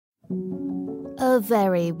A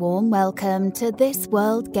very warm welcome to This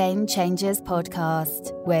World Game Changers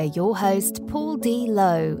podcast, where your host, Paul D.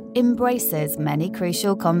 Lowe, embraces many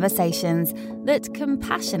crucial conversations that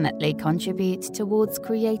compassionately contribute towards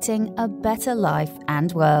creating a better life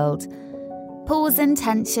and world. Paul's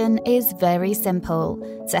intention is very simple: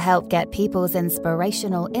 to help get people's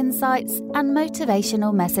inspirational insights and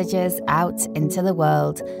motivational messages out into the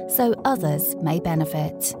world so others may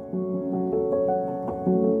benefit.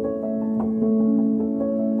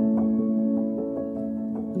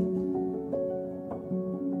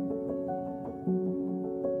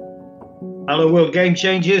 Hello, World Game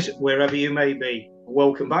Changers, wherever you may be.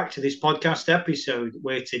 Welcome back to this podcast episode,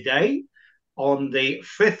 where today, on the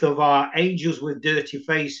 5th of our Angels with Dirty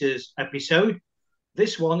Faces episode,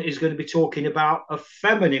 this one is going to be talking about a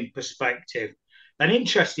feminine perspective. An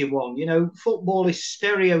interesting one. You know, football is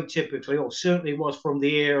stereotypically, or certainly was from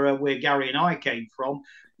the era where Gary and I came from,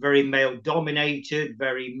 very male-dominated,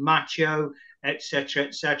 very macho, etc.,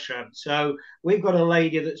 etc. So we've got a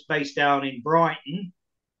lady that's based down in Brighton,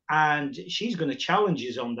 and she's going to challenge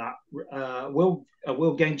us on that.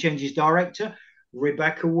 World Game Changers director,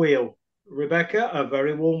 Rebecca Wheel. Rebecca, a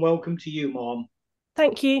very warm welcome to you, Mom.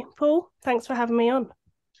 Thank you, Paul. Thanks for having me on.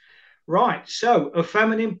 Right, so a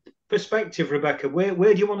feminine perspective, Rebecca. Where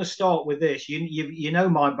do you want to start with this? You know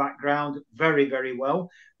my background very, very well.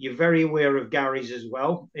 You're very aware of Gary's as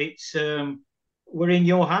well. It's we're in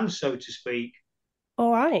your hands, so to speak.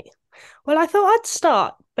 All right. Well, I thought I'd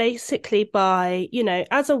start basically by,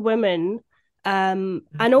 as a woman,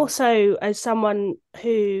 and also as someone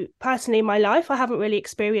who personally in my life, I haven't really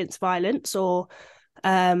experienced violence or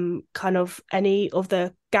kind of any of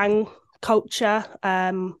the gang culture,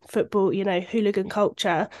 football, hooligan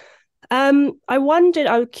culture. I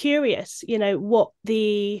was curious, what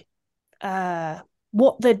the I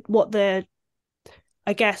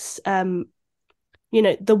guess,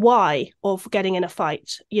 the why of getting in a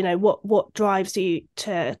fight, what drives you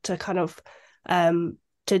to kind of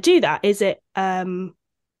to do that? Is it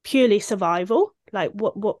purely survival? Like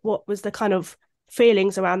what was the kind of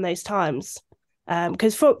feelings around those times?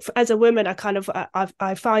 Because for as a woman, I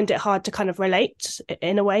find it hard to kind of relate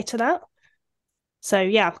in a way to that. So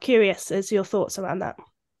yeah, I'm curious as your thoughts around that. Do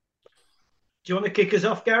you want to kick us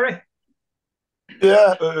off, Gary?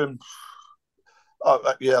 Yeah,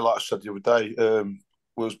 like I said the other day,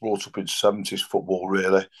 we was brought up in 70s football,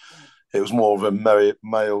 really. It was more of a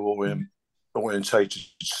male-orientated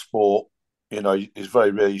sport. It's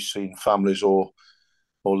very rare you've seen families or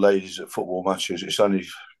ladies at football matches. It's only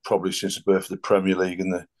probably since the birth of the Premier League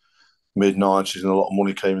in the mid-90s and a lot of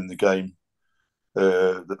money came in the game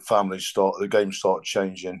that the game started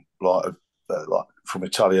changing, like from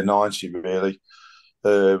Italia 90, really.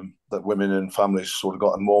 That women and families sort of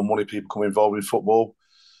got more money, people come involved in football,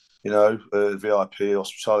 VIP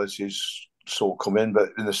hospitalities sort of come in. But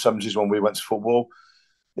in the 70s when we went to football,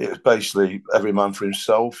 it was basically every man for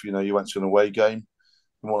himself. You went to an away game,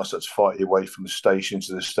 you more or less had to fight your way from the station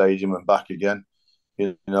to the stadium and back again. I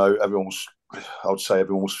would say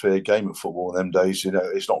everyone was fair game at football in them days.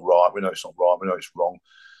 It's not right, we know it's not right, we know it's wrong,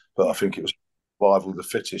 but I think it was survival of the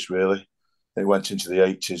fittest, really. It went into the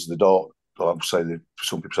 80s, the dark, I would say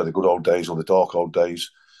some people say the good old days or the dark old days,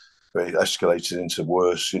 where it escalated into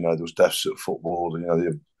worse. There was deaths at football. They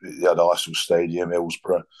had Icehall Stadium,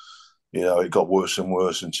 Hillsborough. It got worse and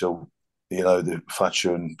worse until, the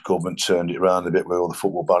Thatcher and government turned it around a bit, where all the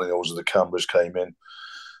football banning laws of the cameras came in.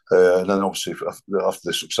 And then obviously after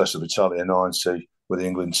the success of Italia 90 with the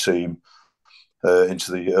England team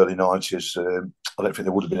into the early 90s, I don't think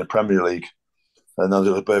there would have been a Premier League. And then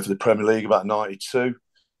there was a birth of the Premier League about 92.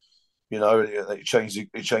 It changed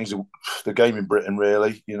the game in Britain,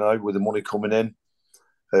 really, with the money coming in.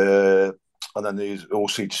 And then the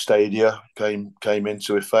all-seater stadia came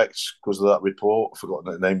into effect because of that report. I've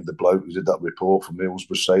forgotten the name of the bloke who did that report from the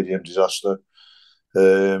Hillsborough Stadium disaster.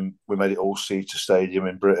 We made it all-seater stadium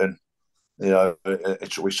in Britain. We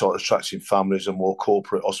started attracting families and more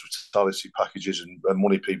corporate hospitality packages and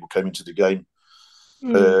money people came into the game.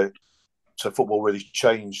 So football really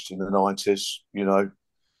changed in the 90s,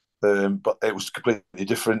 but it was completely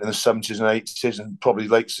different in the 70s and 80s and probably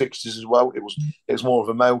late 60s as well. It was more of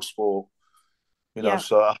a male sport,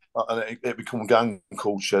 So and it became gang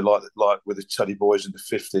culture, like with the Teddy Boys in the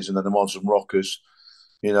 50s and then the Modern Rockers,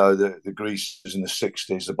 the Greasers in the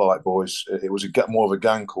 60s, the Bike Boys. It was more of a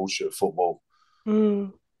gang culture of football.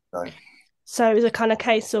 So it was a kind of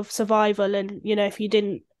case of survival, and if you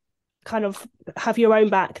didn't kind of have your own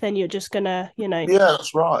back, then you're just gonna, Yeah,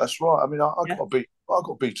 that's right. I mean, I got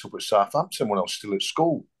beat up at Southampton when I was still at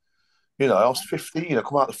school. I was 15. I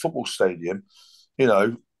come out of the football stadium.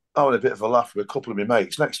 having a bit of a laugh with a couple of my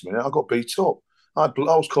mates. Next minute, I got beat up. I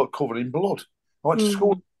was covered in blood. I went to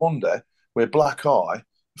school Monday with black eye,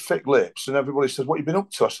 thick lips, and everybody said, "What have you been up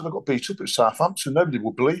to?" I said, "I got beat up at Southampton." Nobody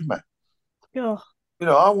would believe me. Yeah.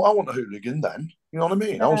 I wasn't a hooligan then. You know what I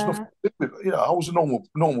mean? Yeah. I was nothing. I was a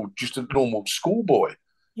just a normal schoolboy.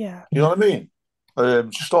 Yeah. You know what I mean?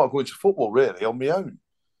 Just started going to football really on my own.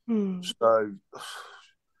 So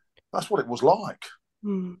that's what it was like.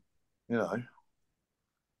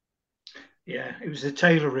 Yeah, it was the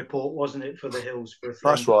Taylor report, wasn't it, for the Hillsborough thing?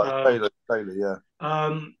 That's right, Taylor,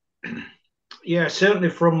 yeah. Yeah, certainly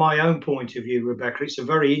from my own point of view, Rebecca, it's a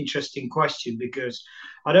very interesting question because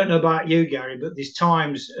I don't know about you, Gary, but there's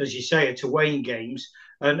times, as you say, at away games,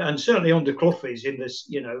 and certainly under Clough's in this,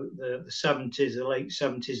 the 70s, the late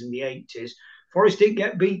 70s and the 80s, Forest didn't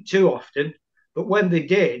get beat too often, but when they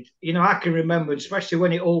did, I can remember, especially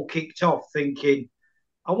when it all kicked off, thinking,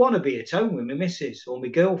 I want to be at home with my missus or my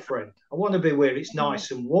girlfriend. I want to be where it's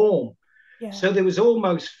nice and warm. Yeah. So there was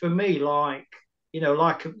almost for me like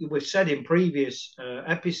we've said in previous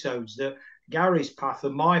episodes, that Gary's path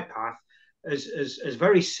and my path, as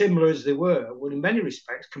very similar as they were in many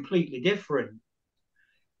respects completely different.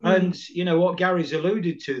 And what Gary's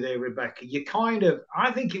alluded to there, Rebecca,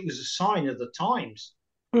 I think it was a sign of the times.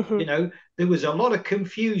 There was a lot of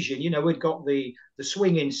confusion. We'd got the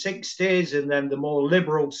swinging 60s and then the more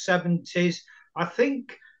liberal 70s. I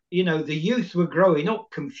think, the youth were growing up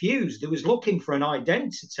confused. They was looking for an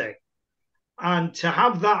identity. And to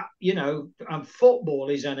have that, and football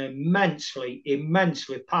is an immensely,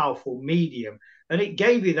 immensely powerful medium. And it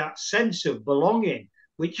gave you that sense of belonging,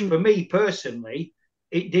 which for me personally,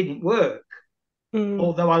 it didn't work.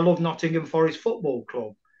 Although I love Nottingham Forest Football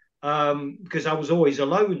Club. Because I was always a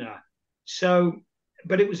loner. So,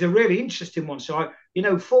 but it was a really interesting one. So,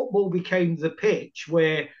 football became the pitch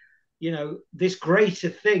where, this greater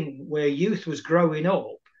thing where youth was growing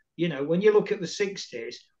up. When you look at the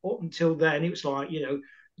 60s, up until then, it was like,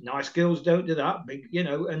 nice girls don't do that, big,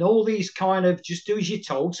 and all these kind of just do as you're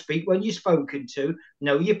told, speak when you're spoken to,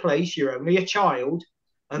 know your place, you're only a child.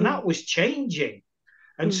 And that was changing.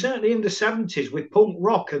 And certainly in the 70s with punk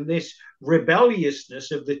rock and this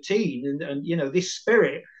rebelliousness of the teen and this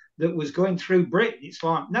spirit that was going through Britain, it's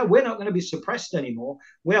like, no, we're not going to be suppressed anymore.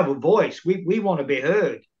 We have a voice. We want to be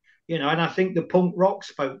heard, and I think the punk rock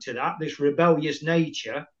spoke to that, this rebellious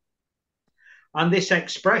nature and this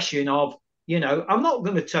expression of, I'm not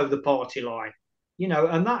going to toe the party line,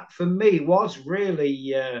 and that for me was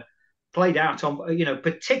really played out on,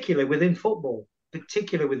 particularly within football.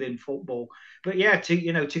 But yeah,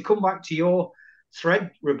 to come back to your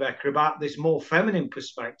thread, Rebecca, about this more feminine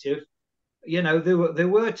perspective, there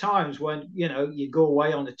were times when, you'd go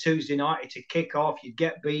away on a Tuesday night to kick off, you'd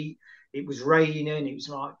get beat, it was raining, it was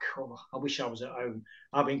like, oh, I wish I was at home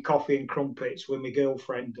having coffee and crumpets with my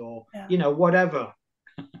girlfriend or, whatever.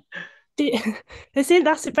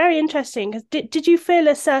 That's very interesting. Did you feel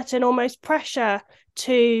a certain almost pressure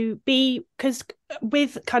to be, because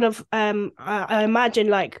with kind of I imagine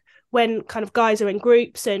like when kind of guys are in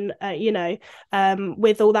groups and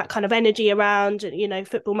with all that kind of energy around,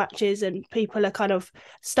 football matches and people are kind of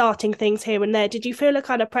starting things here and there, did you feel a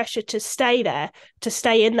kind of pressure to stay there, to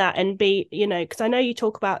stay in that and be, because I know you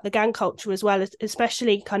talk about the gang culture as well,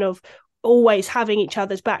 especially kind of always having each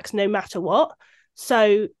other's backs no matter what.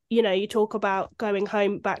 So, you talk about going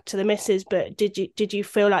home back to the missus, but did you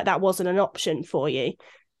feel like that wasn't an option for you?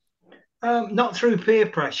 Not through peer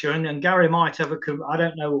pressure, and Gary might have I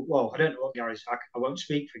don't know. Well, I don't know what Gary's. I won't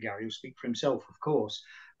speak for Gary. He'll speak for himself, of course.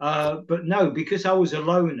 But no, because I was a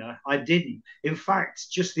loner, I didn't. In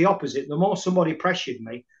fact, just the opposite. The more somebody pressured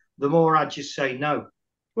me, the more I'd just say no.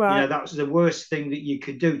 Right. That was the worst thing that you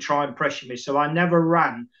could do. Try and pressure me. So I never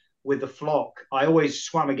ran with the flock. I always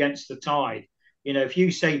swam against the tide. If you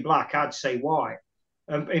say black, I'd say white.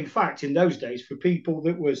 In fact, in those days, for people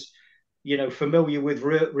that was familiar with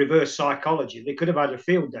reverse psychology, they could have had a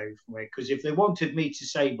field day for me, because if they wanted me to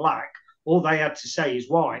say black, all they had to say is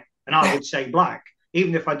white, and I would say black,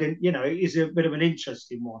 even if I didn't. It is a bit of an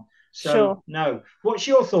interesting one. So, sure. No. What's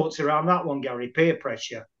your thoughts around that one, Gary? Peer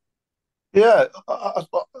pressure? Yeah,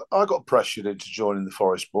 I got pressured into joining the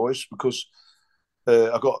Forest Boys because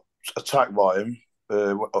I got attacked by him.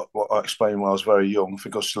 What I explained when I was very young. I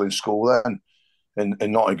think I was still in school then.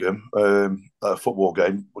 In Nottingham, a football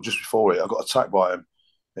game, or just before it, I got attacked by him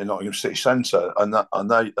in Nottingham City Centre, and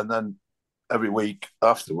then every week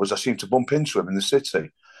afterwards, I seemed to bump into him in the city.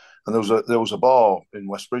 And there was a bar in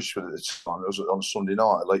West Bridgford at the time. It was on a Sunday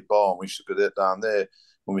night, a late bar, and we used to go down there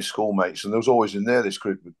with my schoolmates. And there was always in there this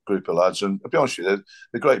group of lads. And to be honest with you,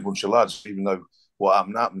 they're a great bunch of lads, even though what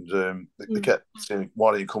happened. They kept saying,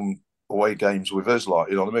 "Why don't you come away games with us?" Like,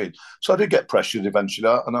 you know what I mean? So I did get pressured eventually,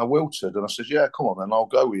 and I wilted, and I said, "Yeah, come on, then I'll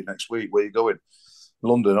go with you next week. Where you going?"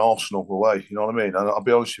 London, Arsenal away. You know what I mean? And I'll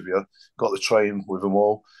be honest with you, got the train with them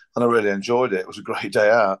all, and I really enjoyed it. It was a great day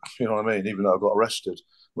out. You know what I mean? Even though I got arrested,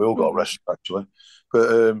 we all got arrested actually. But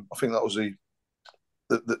I think that was the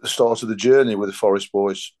start of the journey with the Forest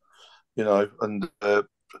boys. You know, and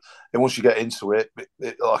once you get into it,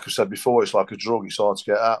 like I said before, it's like a drug. It's hard to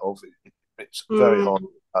get out of. It's very hard to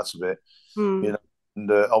get out of it. You know,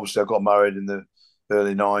 and obviously I got married in the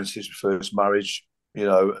early '90s, first marriage. You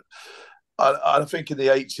know, I think in the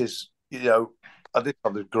 '80s, you know, I didn't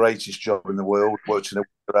have the greatest job in the world. Worked in a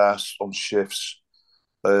warehouse on shifts.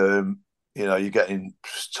 You know, you're getting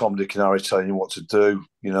Tom, Dick, and Harry telling you what to do.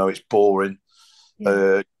 You know, it's boring.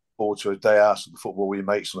 Forward to a day out at the football with your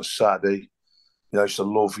mates on a Saturday. You know, I used to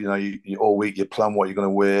love, you know, you all week you plan what you're going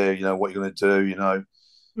to wear, you know, what you're going to do, you know.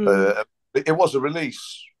 It was a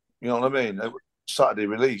release, you know what I mean? Saturday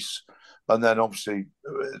release. And then obviously,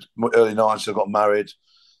 early 90s, I got married.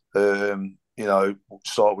 You know,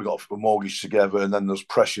 we got a mortgage together, and then there's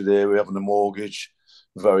pressure there. We're having a mortgage,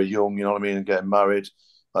 very young, you know what I mean, and getting married.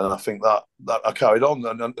 And I think that I carried on.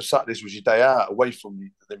 And the Saturdays was your day out, away from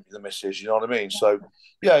the missus, you know what I mean? So,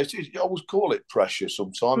 yeah, you always call it pressure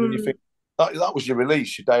sometimes. And you think that was your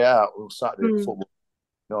release, your day out on Saturday football.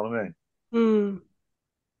 You know what I mean?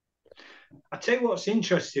 I tell you what's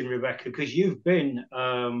interesting, Rebecca, because you've been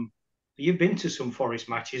to some Forest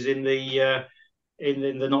matches in the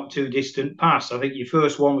not too distant past. I think your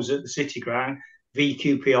first one was at the City Ground,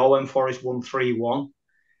 VQPR, when Forest won 3-1.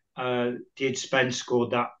 Did Spence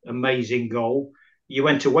scored that amazing goal. You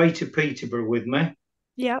went away to Peterborough with me.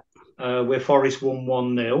 Yeah. Where Forest won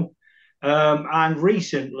 1-0. And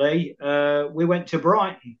recently we went to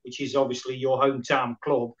Brighton, which is obviously your hometown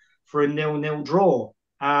club, for a 0-0 draw.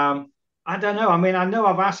 I don't know. I mean, I know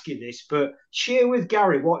I've asked you this, but share with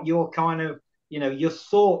Gary what your kind of, you know, your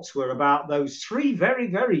thoughts were about those three very,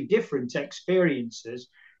 very different experiences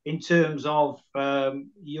in terms of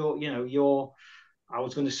your I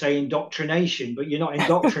was going to say indoctrination, but you're not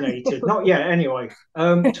indoctrinated. Not yet, anyway,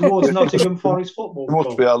 towards Nottingham Forest Football Club. It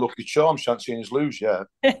must be our lucky charm, shan't seen us lose yet.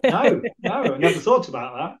 No, I never thought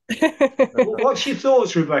about that. What's your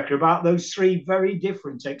thoughts, Rebecca, about those three very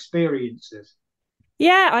different experiences?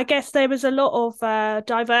 Yeah, I guess there was a lot of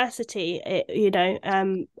diversity,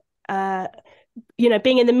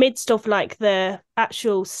 being in the midst of like the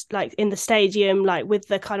actual, like in the stadium, like with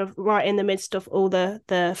the kind of right in the midst of all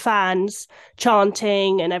the fans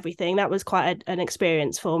chanting and everything. That was quite an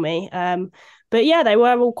experience for me. But yeah, they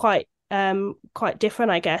were all quite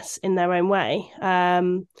different, I guess, in their own way.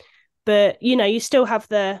 But you know, you still have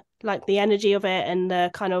the energy of it and the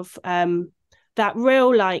kind of that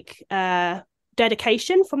real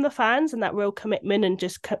dedication from the fans and that real commitment and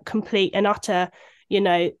just complete and utter, you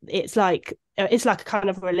know, it's like a kind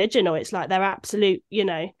of religion, or it's like their absolute, you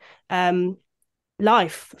know,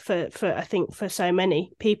 life for I think for so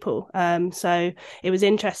many people. So it was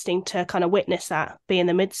interesting to kind of witness that, be in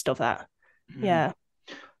the midst of that. Yeah.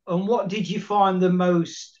 And what did you find the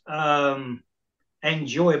most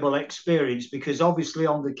enjoyable experience? Because obviously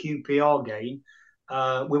on the QPR game,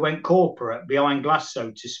 we went corporate, behind glass,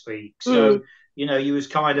 so to speak. So you know, you was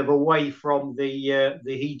kind of away from the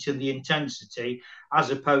heat and the intensity, as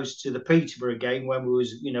opposed to the Peterborough game when we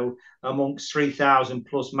was, you know, amongst 3,000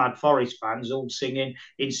 plus Mad Forest fans all singing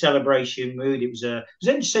in celebration mood. It was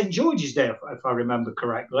St George's Day, if I remember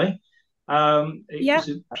correctly. It was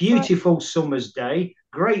a beautiful summer's day,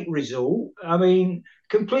 great result. I mean,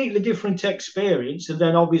 completely different experience. And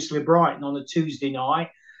then obviously Brighton on a Tuesday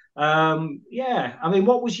night. I mean,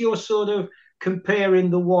 what was your sort of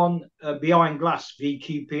comparing the one behind glass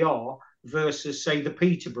VQPR versus, say, the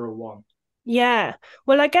Peterborough one? Yeah,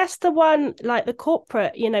 well, I guess the one like the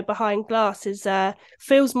corporate, you know, behind glass is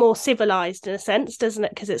feels more civilized in a sense, doesn't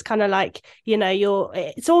it? Because it's kind of like, you know,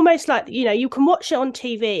 it's almost like, you know, you can watch it on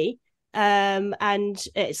TV, and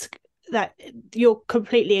it's that you're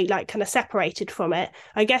completely like kind of separated from it.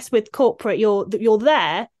 I guess with corporate, you're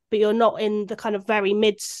there, but you're not in the kind of very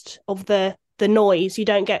midst of the noise. You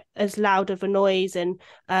don't get as loud of a noise and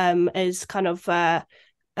as kind of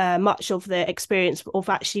much of the experience of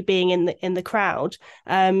actually being in the crowd.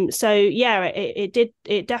 So yeah,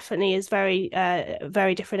 it definitely is very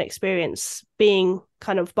different experience being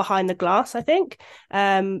kind of behind the glass. I think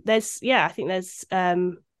there's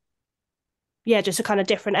just a kind of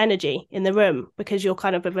different energy in the room because you're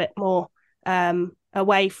kind of a bit more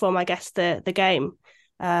away from, I guess, the game.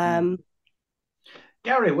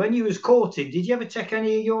 Gary, when you was courting, did you ever take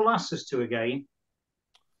any of your lasses to a game?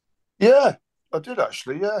 Yeah, I did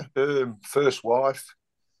actually, yeah. First wife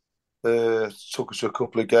took us to a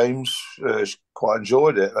couple of games. Quite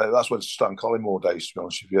enjoyed it. That's when Stan Collymore days, to be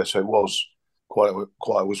honest with you. So it was quite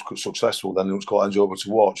successful. Then it was quite enjoyable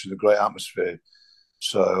to watch and a great atmosphere.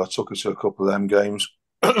 So I took her to a couple of them games.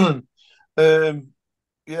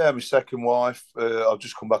 Yeah, my second wife. I've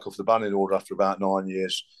just come back off the banning order after about 9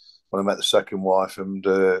 years when I met the second wife, and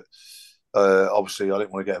obviously I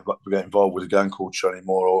didn't want to get involved with the gang culture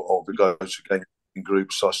anymore or be going to gang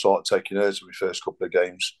groups. So I started taking her to my first couple of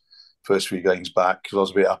games, first few games back, because I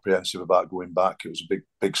was a bit apprehensive about going back. It was a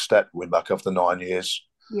big step going back after 9 years.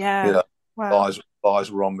 Yeah. You know, wow. eyes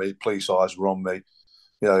were on me, police eyes were on me.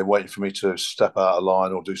 You know, waiting for me to step out of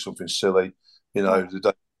line or do something silly. You know,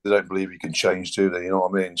 they don't believe you can change, do they? You know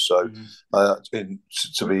what I mean? So,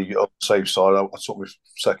 to be on the safe side, I took my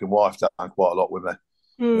second wife down quite a lot with me.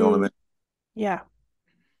 You know what I mean? Yeah.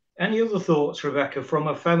 Any other thoughts, Rebecca, from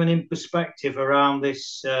a feminine perspective around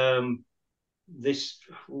this this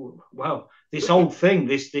whole thing,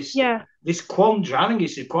 this quandary? I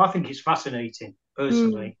think it's fascinating,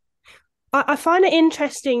 personally. I find it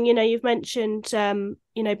interesting, you've mentioned, being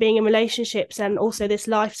in relationships and also this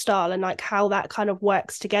lifestyle and like how that kind of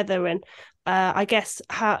works together. And I guess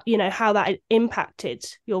how that impacted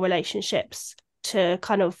your relationships to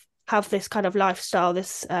kind of have this kind of lifestyle,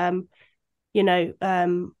 this,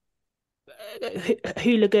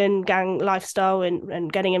 hooligan gang lifestyle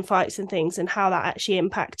and getting in fights and things, and how that actually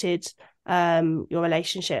impacted your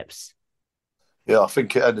relationships. Yeah, I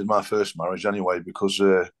think it ended my first marriage anyway, because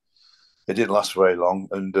it didn't last very long,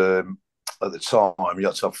 and at the time you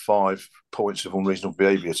had to have 5 points of unreasonable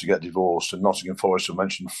behaviour to get divorced, and Nottingham Forest have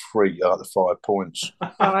mentioned 3 out of the 5 points.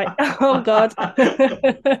 Right. Oh God.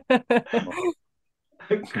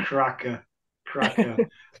 Cracker.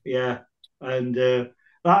 Yeah. And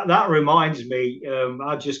that reminds me,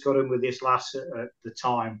 I just got in with this lass at the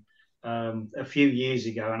time, a few years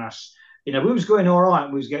ago, and we was going all right,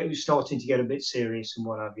 and we was starting to get a bit serious and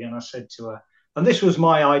what have you, and I said to her, and this was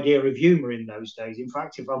my idea of humour in those days. In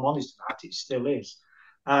fact, if I'm honest about it, it still is.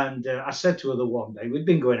 And I said to her the one day, we'd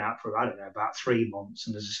been going out for, I don't know, about 3 months.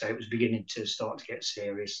 And as I say, it was beginning to start to get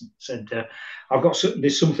serious. And said,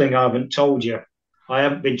 there's something I haven't told you. I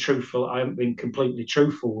haven't been truthful. I haven't been completely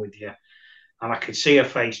truthful with you. And I could see her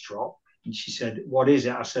face drop. And she said, what is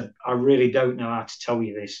it? I said, I really don't know how to tell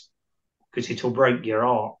you this because it'll break your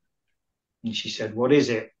heart. And she said, what is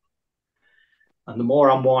it? And the more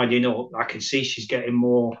I'm winding up, I can see she's getting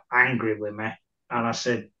more angry with me. And I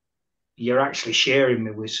said, you're actually sharing me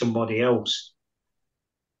with somebody else.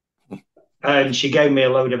 And she gave me a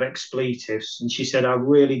load of expletives. And she said, I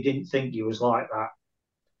really didn't think you was like that.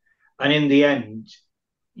 And in the end,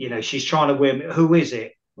 she's trying to win me. Who is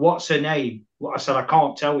it? What's her name? Well, I said, I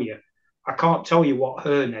can't tell you. I can't tell you what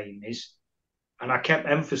her name is. And I kept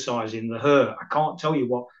emphasizing the her. I can't tell you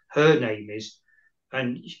what her name is.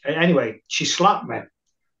 And anyway, she slapped me.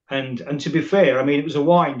 And to be fair, I mean, it was a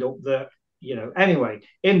wind up that, anyway,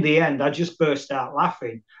 in the end, I just burst out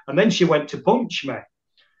laughing. And then she went to punch me.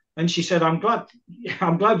 And she said, I'm glad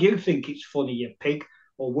you think it's funny, you pig,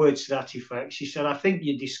 or words to that effect. She said, I think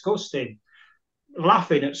you're disgusting,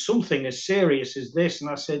 laughing at something as serious as this. And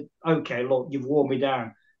I said, okay, look, you've worn me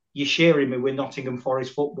down. You're sharing me with Nottingham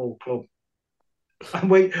Forest Football Club.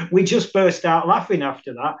 And we just burst out laughing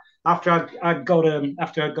after that, after I'd got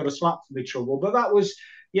a slap for my trouble. But that was,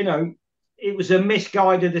 it was a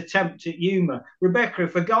misguided attempt at humour. Rebecca,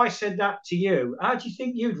 if a guy said that to you, how do you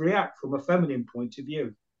think you'd react from a feminine point of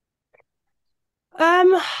view?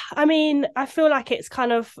 I mean, I feel like it's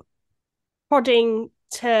kind of prodding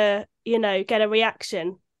to, get a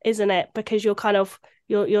reaction, isn't it? Because you're kind of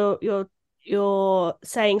you're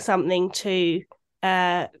saying something to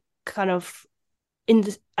kind of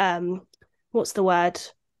what's the word?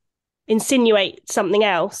 Insinuate something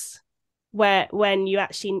else, when you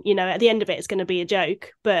actually, at the end of it, it's going to be a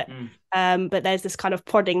joke, but there's this kind of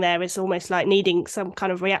prodding there. It's almost like needing some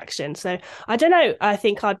kind of reaction. So I don't know. I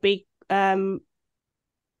think I'd be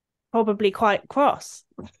probably quite cross.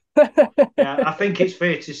 Yeah, I think it's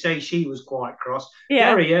fair to say she was quite cross.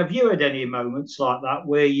 Yeah. Gary, have you had any moments like that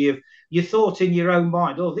where you thought in your own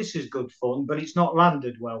mind, oh, this is good fun, but it's not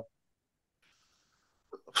landed well?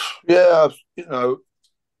 Yeah, the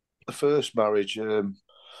first marriage,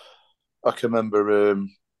 I can remember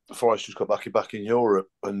before I just got back in Europe,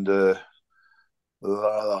 and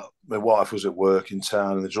my wife was at work in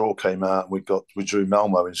town, and the draw came out, and we drew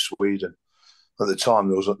Malmo in Sweden. At the time,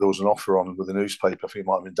 there was an offer on with the newspaper. I think it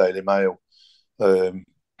might have been Daily Mail, and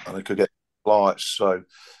I could get flights. So,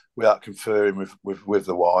 without conferring with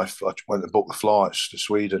the wife, I went and booked the flights to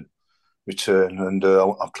Sweden, return, and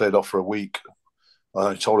I cleared off for a week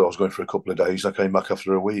I told her I was going for a couple of days. I came back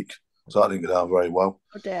after a week, so I didn't get down very well.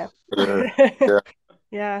 Oh dear. Yeah.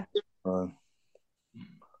 Yeah.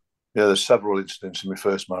 Yeah, there's several incidents in my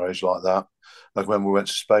first marriage like that. Like when we went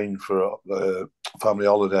to Spain for a family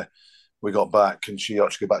holiday, we got back and she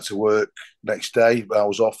actually got back to work next day. I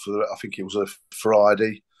was off for, I think it was a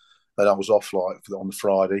Friday, and I was off like on the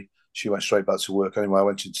Friday. She went straight back to work. Anyway, I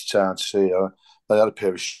went into town to see her. I had a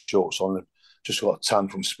pair of shorts on. And just got a tan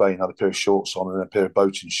from Spain. I had a pair of shorts on and a pair of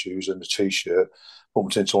boating shoes and a t-shirt.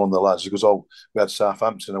 Bumped into one of the lads. He goes, "Oh, we had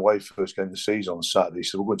Southampton away first game of the season on Saturday." He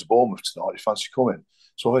said, "We're going to Bournemouth tonight. Do you fancy coming?"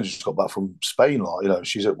 So I just got back from Spain. Like,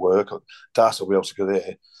 she's at work. Dad will be able to go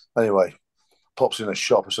there. Anyway, pops in a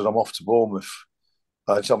shop. I said, "I'm off to Bournemouth."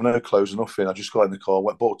 I didn't have no clothes or nothing. I just got in the car,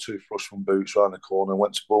 bought a toothbrush from Boots round the corner and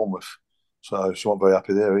went to Bournemouth. So she wasn't very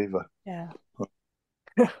happy there either. Yeah.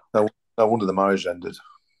 No wonder the marriage ended.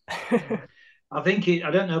 I think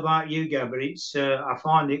I don't know about you, Gab, but it's I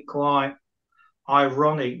find it quite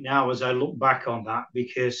ironic now as I look back on that,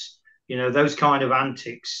 because those kind of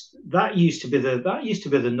antics, that used to be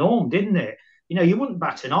the norm, didn't it? You wouldn't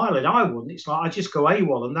bat an eyelid. I wouldn't. It's like I just go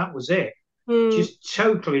AWOL and that was it. Just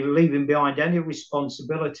totally leaving behind any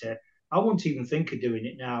responsibility. I wouldn't even think of doing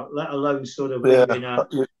it now, let alone sort of living a.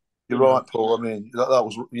 You're right, Paul. I mean, that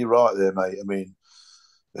was, you're right there, mate. I mean,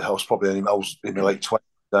 I was in my late 20s,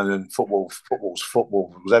 and football's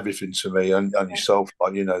football was everything to me, and yourself,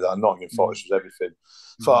 like, that Nottingham Forest was everything.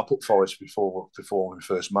 So I put Forest before my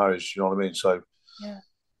first marriage. You know what I mean? So yeah,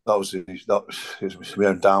 that was my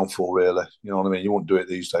own downfall, really. You know what I mean? You wouldn't do it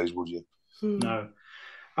these days, would you? No.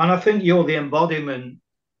 And I think you're the embodiment,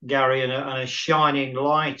 Gary, and a shining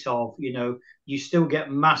light of, you still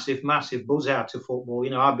get massive, massive buzz out of football.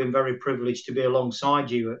 I've been very privileged to be alongside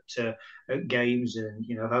you at games and,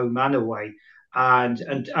 home and away.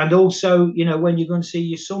 And also, when you're going to see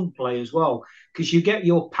your son play as well, because you get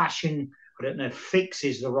your passion, I don't know if fix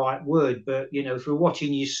is the right word, but, through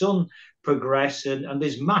watching your son progress, and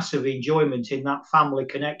there's massive enjoyment in that family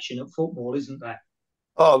connection at football, isn't there?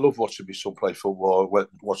 Oh, I love watching my son play football. I went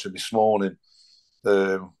watching this morning.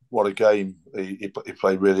 What a game! He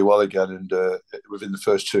played really well again, and within the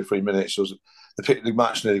first 2 or 3 minutes, the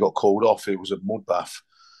match nearly got called off. It was a mud bath,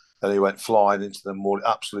 and he went flying into the mud,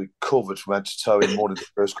 absolutely covered from head to toe in mud in the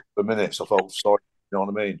first couple of minutes. I felt sorry, you know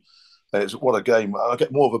what I mean? What a game! I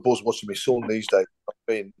get more of a buzz watching my son these days.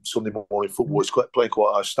 Sunday morning football, it's playing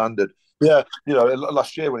quite high standard. Yeah,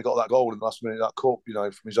 last year when he got that goal in the last minute of that cup,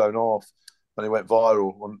 from his own half, and he went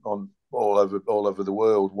viral on all over the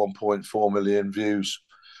world, 1.4 million views.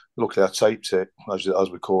 Luckily, I taped it, as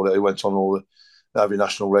we call it. It went on every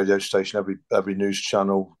national radio station, every news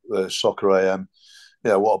channel, Soccer AM.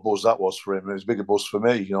 Yeah, what a buzz that was for him. It was a bigger buzz for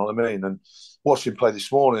me, you know what I mean? And watching him play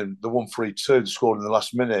this morning, the 1-3-2 scored in the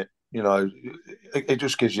last minute, it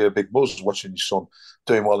just gives you a big buzz watching your son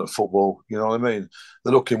doing well at football, you know what I mean?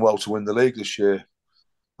 They're looking well to win the league this year,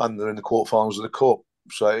 and they're in the quarterfinals of the Cup.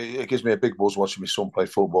 So it gives me a big buzz watching my son play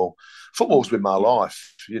football. Football's been my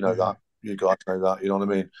life, that. You guys know that, you know what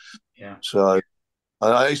I mean? Yeah. So,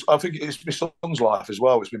 and I think it's my son's life as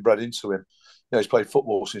well. It's been bred into him. He's played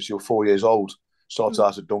football since he was 4 years old. Started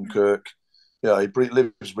out at Dunkirk. He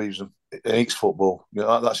lives, breathes, and eats football.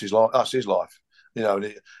 That's his life. That's his life. He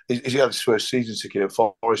had his first season ticket at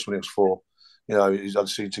Forest when he was 4. He's had a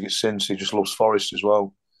season ticket since. He just loves Forest as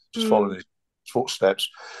well, just following his footsteps.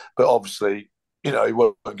 But obviously, he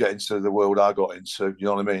won't get into the world I got into. You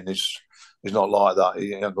know what I mean? He's not like that.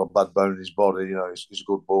 He ain't got a bad bone in his body. He's a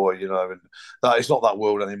good boy. And that it's not that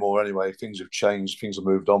world anymore. Anyway, things have changed. Things have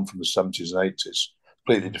moved on from the 70s and 80s.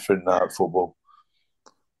 Completely different now at football.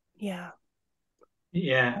 Yeah.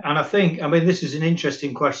 Yeah, and I think, this is an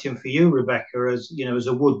interesting question for you, Rebecca, as as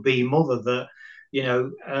a would-be mother.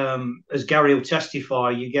 That as Gary will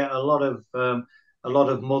testify, you get a lot of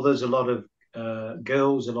mothers, a lot of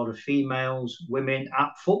girls, a lot of females, women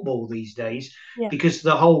at football these days, because of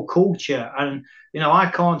the whole culture. And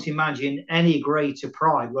I can't imagine any greater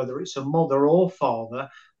pride, whether it's a mother or father,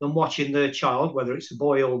 than watching their child, whether it's a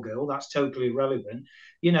boy or girl, that's totally irrelevant,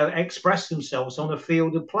 express themselves on a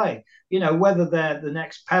field of play. Whether they're the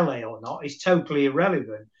next Pele or not is totally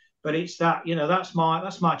irrelevant. But it's that, that's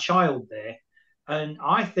my child there. And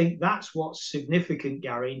I think that's what's significant,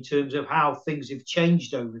 Gary, in terms of how things have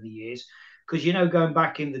changed over the years. Because, going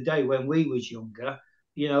back in the day when we was younger,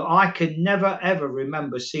 I could never, ever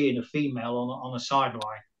remember seeing a female on a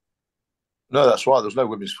sideline. No, that's right. There was no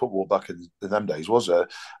women's football back in them days, was there?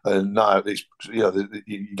 And now it's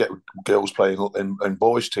you get girls playing in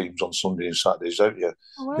boys' teams on Sunday and Saturdays, don't you?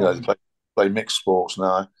 Oh, wow. They play mixed sports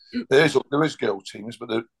now. There is girl teams,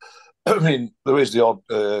 but I mean, there is the odd,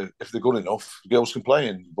 if they're good enough, girls can play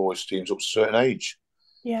in boys' teams up to a certain age.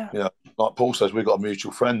 Yeah. You know, like Paul says, we've got a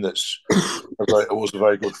mutual friend that's was a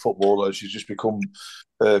very good footballer. She's just become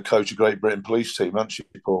coach of Great Britain police team, hasn't she,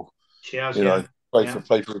 Paul? She has, you know, yeah.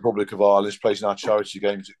 Played for the Republic of Ireland, plays in our charity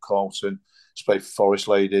games at Carlton, she's played for Forest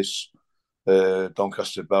Ladies,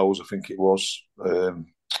 Doncaster Bells, I think it was.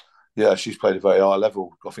 Yeah, she's played at a very high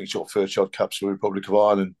level. I think she got first shot caps for the Republic of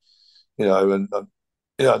Ireland, you know, and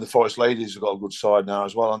you know, the Forest Ladies have got a good side now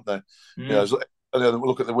as well, haven't they? You know,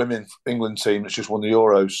 look at the women England team that's just won the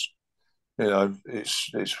Euros. You know,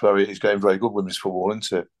 it's getting very good women's football,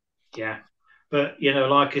 isn't it? Yeah, but you know,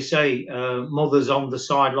 like I say, mothers on the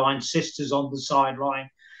sideline, sisters on the sideline.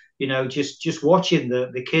 You know, just watching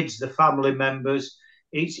the kids, the family members.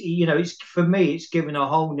 It's, you know, it's, for me, it's given a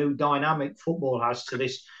whole new dynamic football has to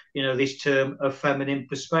this, you know, this term of feminine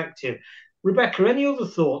perspective. Rebecca, any other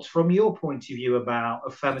thoughts from your point of view about a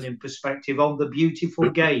feminine perspective on the beautiful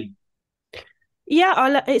game?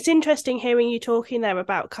 Yeah, it's interesting hearing you talking there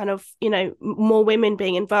about kind of, you know, more women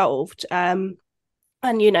being involved. And,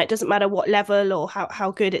 you know, it doesn't matter what level or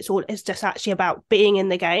how good it's just actually about being in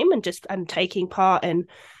the game and taking part in,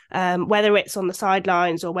 whether it's on the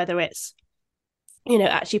sidelines or whether it's, you know,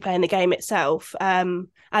 actually playing the game itself. And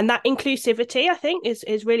that inclusivity, I think,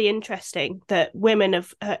 is really interesting, that women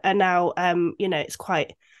are now, you know, it's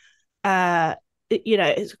quite, you know,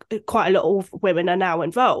 it's quite a lot of women are now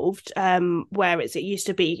involved, whereas it used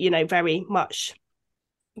to be, you know, very much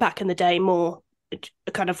back in the day, more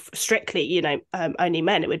kind of strictly, you know, only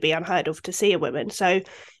men. It would be unheard of to see a woman. So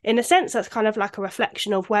in a sense, that's kind of like a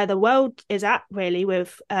reflection of where the world is at, really,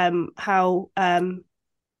 with how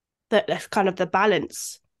that kind of the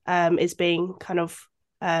balance is being kind of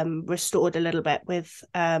restored a little bit with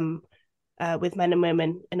men and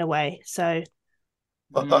women in a way. So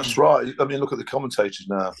that's right. I mean, look at the commentators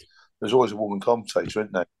now. There's always a woman commentator,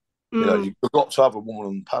 isn't there? You know, you've got to have a woman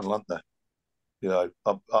on the panel, haven't there? You know,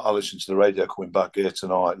 I listen to the radio coming back here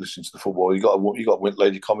tonight, listening to the football. You got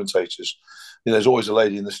lady commentators. You know, there's always a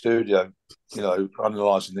lady in the studio, you know,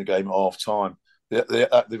 analysing the game at half time.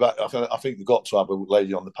 I think they've got to have a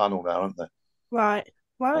lady on the panel now, haven't they? Right.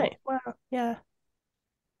 Wow, yeah.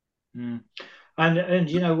 And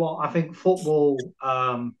you know what? I think football.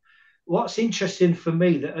 What's interesting for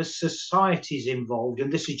me, that as society's involved,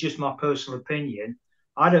 and this is just my personal opinion,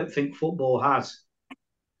 I don't think football has.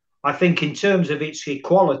 I think in terms of its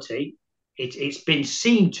equality, it's been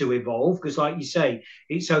seen to evolve, because, like you say,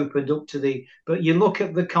 it's opened up to the. But you look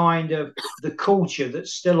at the kind of the culture that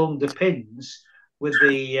still underpins with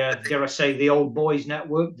the, dare I say, the old boys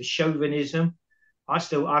network, the chauvinism. I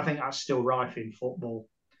think that's still rife in football.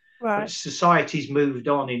 Right. But society's moved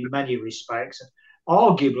on in many respects.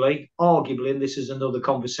 Arguably, and this is another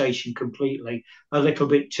conversation completely, a little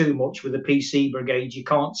bit too much with the PC brigade. You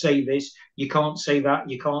can't say this, you can't say that,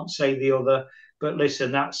 you can't say the other. But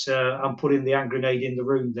listen, that's I'm putting the hand grenade in the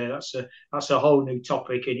room there. That's a whole new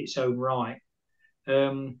topic in its own right.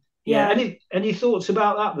 Yeah. Any thoughts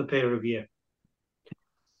about that, the pair of you?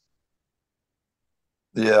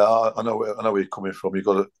 Yeah, I know where you're coming from. You've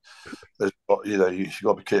got to, you know, you've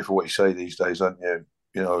got to be careful what you say these days, haven't you?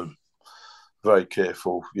 You know, very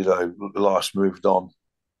careful. You know, life's moved on.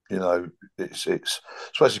 You know, it's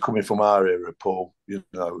especially coming from our era, Paul. You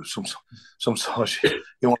know, sometimes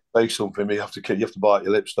you want to say something, but you have to bite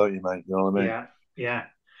your lips, don't you, mate? You know what I mean? Yeah.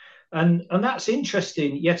 And that's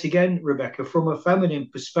interesting, yet again, Rebecca, from a feminine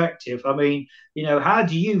perspective. I mean, you know, how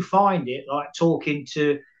do you find it, like talking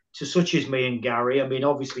to such as me and Gary? I mean,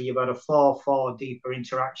 obviously, you've had a far, far deeper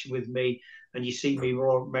interaction with me, and you see me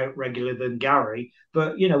more regular than Gary.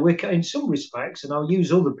 But, you know, we're in some respects, and I'll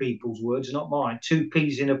use other people's words, not mine, two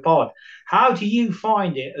peas in a pod. How do you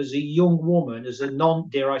find it as a young woman, as a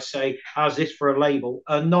dare I say, how's this for a label,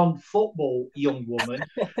 a non-football young woman,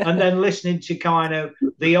 and then listening to kind of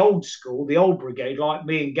the old school, the old brigade, like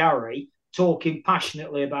me and Gary, talking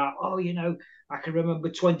passionately about, oh, you know, I can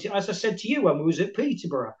remember as I said to you, when we was at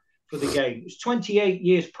Peterborough for the game. It was 28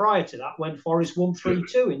 years prior to that when Forest won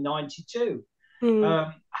 3-2 in 92.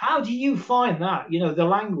 How do you find that, you know, the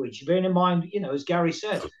language, bearing in mind, you know, as Gary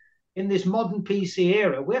said, in this modern PC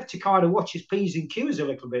era, we have to kind of watch his P's and Q's a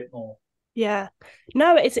little bit more. Yeah,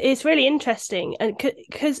 no, it's really interesting, and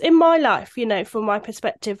because in my life, you know, from my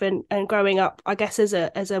perspective and growing up, I guess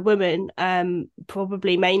as a woman,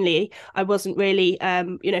 probably mainly, I wasn't really,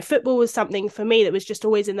 you know, football was something for me that was just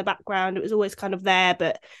always in the background. It was always kind of there,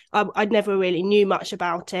 but I never really knew much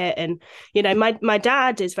about it. And you know, my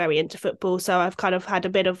dad is very into football, so I've kind of had a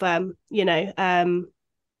bit of you know,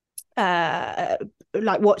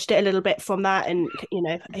 like watched it a little bit from that, and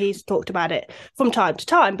he's talked about it from time to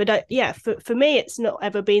time. But for me, it's not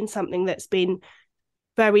ever been something that's been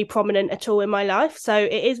very prominent at all in my life. So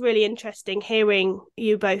it is really interesting hearing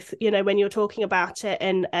you both, when you're talking about it,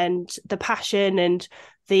 and the passion and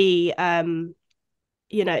the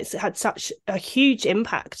it's had such a huge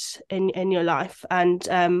impact in your life,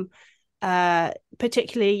 and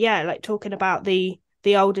particularly like talking about the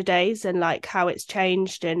older days and like how it's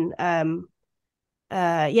changed, and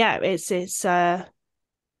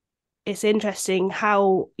it's interesting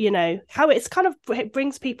how it's kind of, it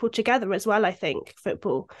brings people together as well, I think,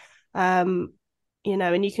 football, and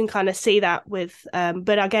you can kind of see that with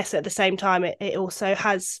but I guess at the same time it also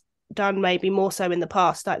has done maybe more so in the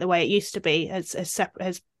past, like the way it used to be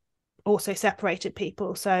has also separated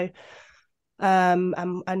people, so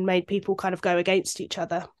and made people kind of go against each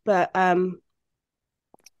other, but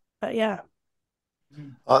yeah.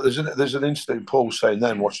 There's an instant Paul saying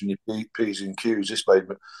then, watching your P's and Q's, this brought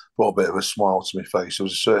a bit of a smile to my face. There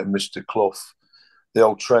was a certain Mr. Clough, the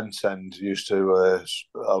old Trent End, used to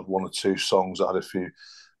have one or two songs that had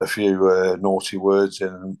a few naughty words in,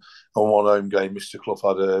 and on one home game Mr. Clough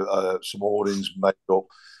had some hoardings made up,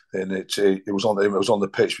 and it was on the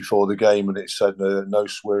pitch before the game, and it said no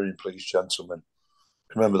swearing please gentlemen.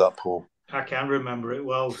 Remember that, Paul? I can remember it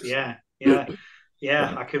well.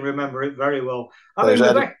 Yeah, I can remember it very well. I mean, he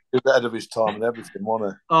was ahead of his time and everything,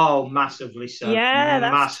 wasn't he? Oh, massively so. Yeah,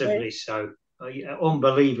 massively so.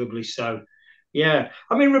 Unbelievably so. Yeah.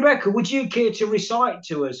 I mean, Rebecca, would you care to recite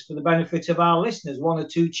to us, for the benefit of our listeners, one or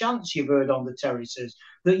two chants you've heard on the terraces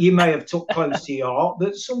that you may have took close to your heart,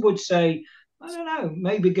 that some would say, I don't know,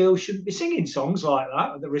 maybe girls shouldn't be singing songs like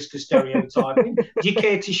that at the risk of stereotyping. Do you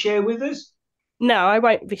care to share with us? No, I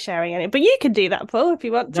won't be sharing any, but you can do that, Paul, if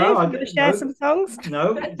you want to. No, share some songs.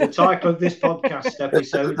 No, the title of this podcast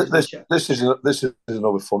episode. This is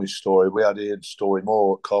another funny story. We had Ian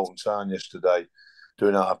Storey-Moore at Carlton Town yesterday,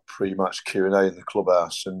 doing our pre-match Q&A in the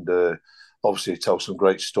clubhouse, and obviously he tells some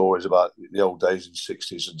great stories about the old days in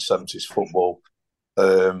 60s and 70s football,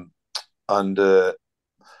 and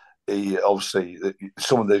he obviously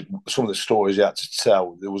some of the stories he had to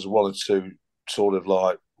tell. There was one or two sort of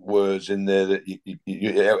like words in there that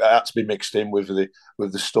it had to be mixed in with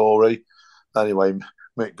the story. Anyway,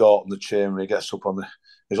 Mick got on the chair and he gets up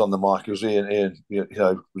he's on the mic. He was Ian, we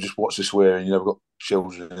just watch this swearing. We've got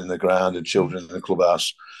children in the ground and children in the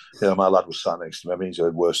clubhouse. My lad was sat next to me. I mean, he's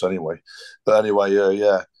heard worse anyway. But anyway,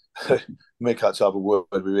 Mick had to have a word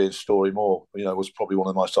with Ian Storey-Moore. Was probably one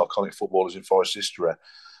of the most iconic footballers in Forest history.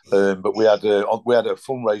 But we had a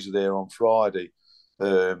fundraiser there on Friday.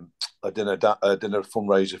 A dinner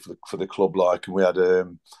fundraiser for the club, and we had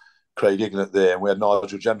Craig Ignat there, and we had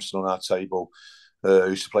Nigel Jemson on our table, who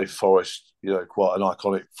used to play for Forest, quite an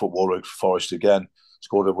iconic footballer for Forest again,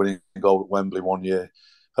 scored a winning goal at Wembley one year,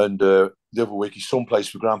 and the other week his son plays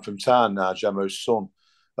for Grantham Town now, Gemmo's son,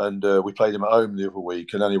 and we played him at home the other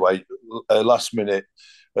week, and anyway, last minute,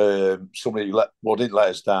 somebody didn't let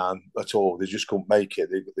us down at all. They just couldn't make it.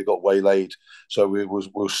 They got waylaid, so we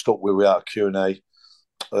were stuck with our Q&A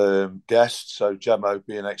guest. So Gemmo,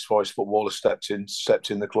 being ex-Forest footballer, stepped in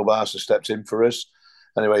the clubhouse and stepped in for us.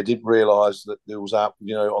 Anyway, I didn't realise that there was out,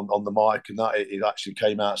 on the mic, and that it actually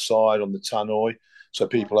came outside on the tannoy. So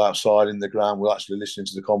people outside in the ground were actually listening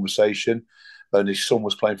to the conversation. And his son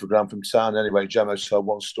was playing for Grantham Town. Anyway, Gemmo told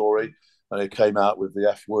one story, and he came out with the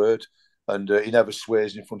F word. And he never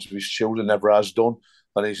swears in front of his children, never has done.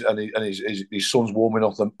 And his son's warming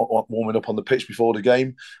up on the pitch before the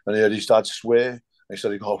game, and he heard his dad swear. He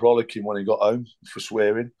said he got rollicking when he got home for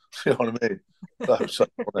swearing. You know what I mean? That was so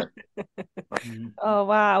funny. Oh,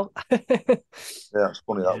 wow. Yeah, it's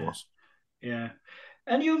funny that was. Yeah.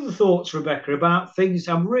 Any other thoughts, Rebecca, about things?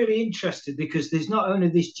 I'm really interested because there's not only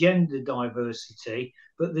this gender diversity,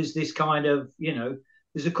 but there's this kind of,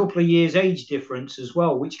 there's a couple of years age difference as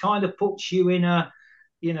well, which kind of puts you in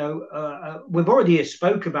we've already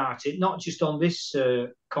spoke about it, not just on this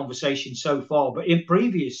conversation so far, but in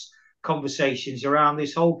previous conversations around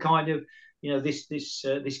this whole kind of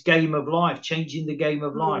this game of life, changing the game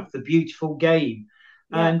of life, the beautiful game,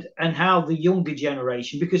 and how the younger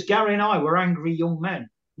generation, because Gary and I were angry young men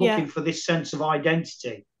looking for this sense of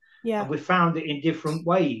identity, and we found it in different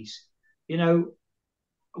ways.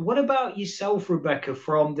 What about yourself, Rebecca,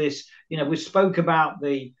 from this? We spoke about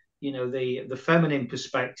the feminine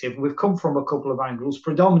perspective. We've come from a couple of angles,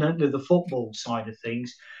 predominantly the football side of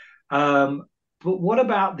things. But what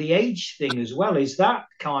about the age thing as well? Is that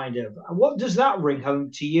what does that ring home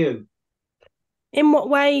to you? In what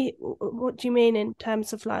way? What do you mean in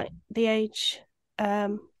terms of like the age?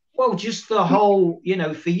 Well, just the whole,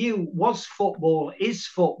 for you, is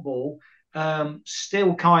football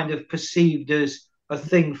still kind of perceived as a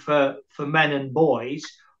thing for men and boys?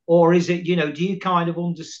 Or is it, do you kind of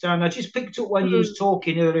understand? I just picked up when you was Mm.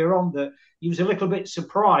 talking earlier on that you was a little bit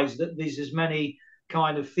surprised that there's as many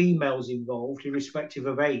kind of females involved, irrespective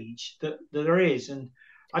of age, that there is. And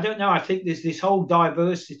I don't know, I think there's this whole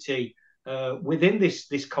diversity within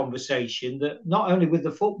this conversation, that not only with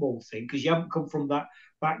the football thing, because you haven't come from that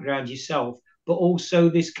background yourself, but also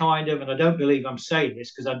this kind of, and I don't believe I'm saying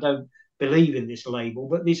this because I don't believe in this label,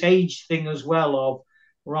 but this age thing as well of,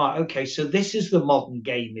 right, okay, so this is the modern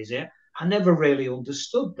game, is it? I never really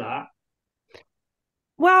understood that.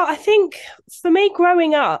 Well, I think for me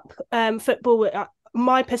growing up, football,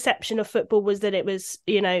 my perception of football was that it was,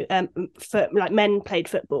 for like men played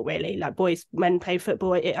football, really, like men played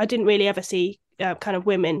football. I didn't really ever see kind of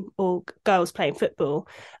women or girls playing football.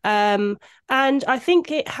 And I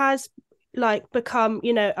think it has like become,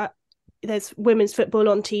 there's women's football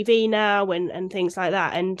on TV now and things like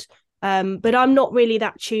that. And but I'm not really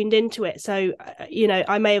that tuned into it. So,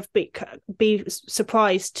 I may have be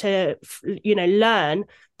surprised to, learn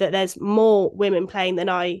that there's more women playing than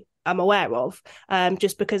I am aware of,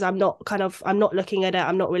 just because I'm not looking at it.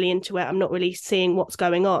 I'm not really into it. I'm not really seeing what's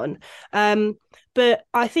going on. But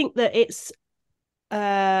I think that it's,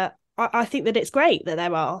 I think that it's great that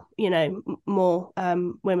there are, more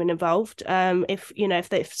women involved.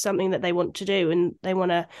 If something that they want to do and they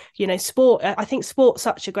want to, sport. I think sport's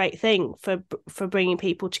such a great thing for bringing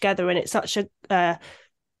people together, and it's such a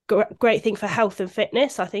great thing for health and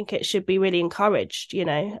fitness. I think it should be really encouraged.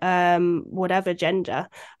 Whatever gender.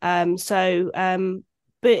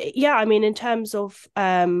 But yeah, I mean, in terms of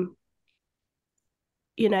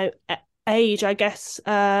age, I guess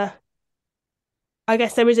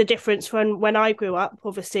there is a difference from when I grew up,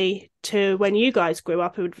 obviously, to when you guys grew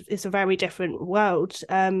up. It's a very different world.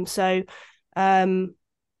 So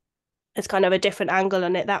it's kind of a different angle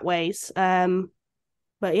on it that ways.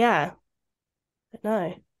 But yeah,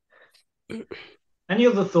 no. Any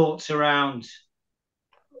other thoughts around?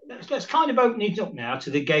 Let's kind of open it up now to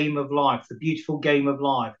the game of life, the beautiful game of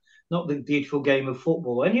life, not the beautiful game of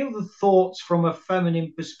football. Any other thoughts from a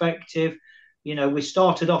feminine perspective? We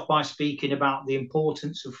started off by speaking about the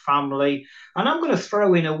importance of family. And I'm going to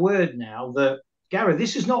throw in a word now that, Gary,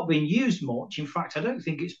 this has not been used much. In fact, I don't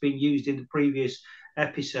think it's been used in the previous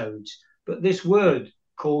episodes, but this word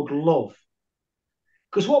called love.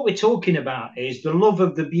 Because what we're talking about is the love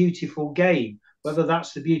of the beautiful game, whether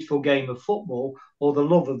that's the beautiful game of football or the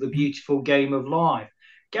love of the beautiful game of life.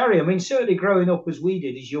 Gary, I mean, certainly growing up as we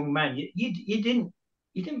did as young men, you didn't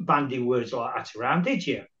bandy words like that around, did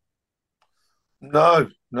you? No,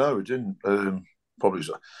 we didn't. Probably.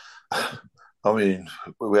 I mean,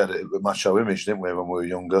 we had a macho image, didn't we, when we were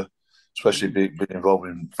younger? Especially being involved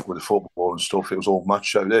with the football and stuff. It was all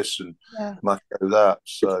macho this and macho that.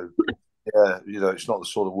 So yeah, it's not the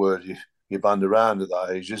sort of word you band around at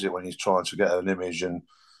that age, is it? When you're trying to get an image and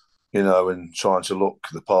and trying to look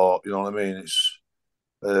the part. You know what I mean? It's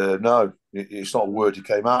no, it's not a word you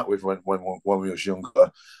came out with when we was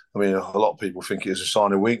younger. I mean, a lot of people think it is a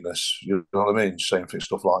sign of weakness. You know what I mean? Saying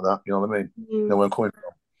stuff like that. You know what I mean? Where I'm coming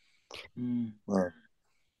from. Right.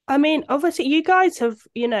 I mean, obviously, you guys have,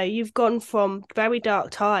 you've gone from very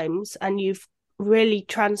dark times and you've really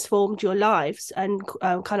transformed your lives and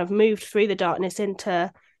kind of moved through the darkness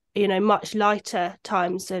into, much lighter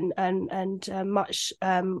times and much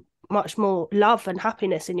more love and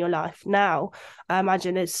happiness in your life now. I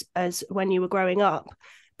imagine as when you were growing up.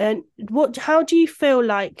 And how do you feel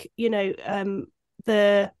like,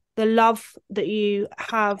 the love that you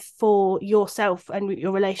have for yourself and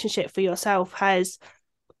your relationship for yourself has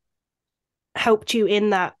helped you in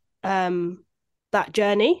that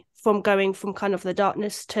journey from going from kind of the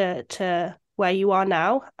darkness to where you are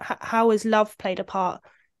now? How has love played a part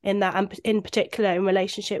in that, and in particular in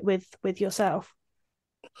relationship with yourself?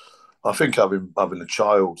 I think having a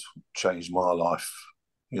child changed my life.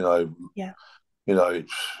 Yeah.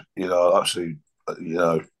 Actually,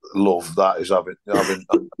 love that is having a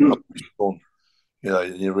son.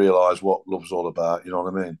 You realise what love's all about. You know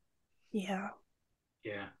what I mean? Yeah.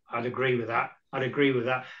 Yeah, I'd agree with that.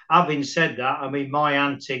 Having said that, I mean, my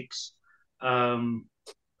antics, I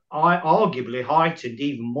arguably heightened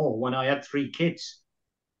even more when I had 3 kids,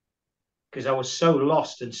 because I was so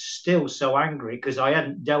lost and still so angry because I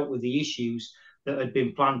hadn't dealt with the issues that had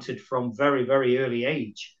been planted from very, very early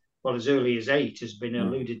age. Well, as early as 8 has been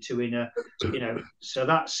alluded to in a, so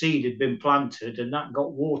that seed had been planted and that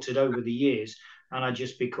got watered over the years. and I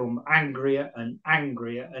just become angrier and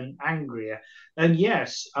angrier and angrier. And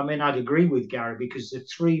yes, I mean, I'd agree with Gary, because the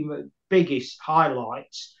three biggest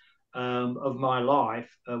highlights of my life,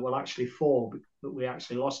 well, actually four, but we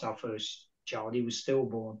actually lost our first child. He was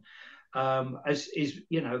stillborn. As is,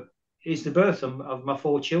 is the birth of my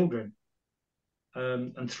four children,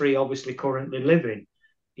 and three obviously currently living.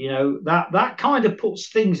 That kind of puts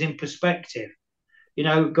things in perspective.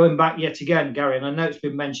 Going back yet again, Gary, and I know it's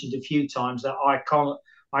been mentioned a few times, that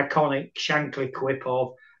iconic Shankly quip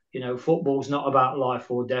of, football's not about life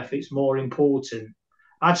or death, it's more important.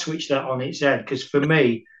 I'd switch that on its head, because for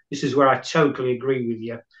me, this is where I totally agree with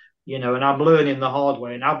you. And I'm learning the hard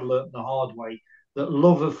way, and I've learned the hard way, that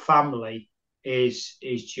love of family is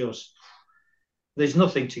just, there's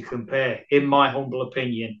nothing to compare, in my humble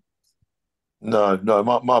opinion. No,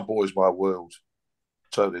 my boy's my world.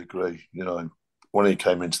 Totally agree. When he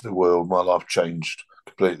came into the world, my life changed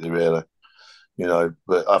completely, really.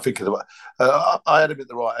 But I think I had him at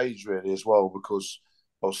the right age, really, as well, because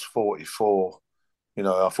I was 44.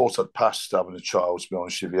 I thought I'd passed having a child, to be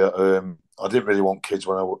honest with you. I didn't really want kids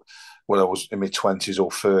when I was in my 20s or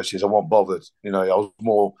 30s. I wasn't bothered.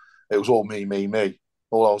 It was all me.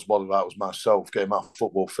 All I was bothered about was myself, getting my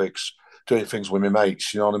football fix, doing things with my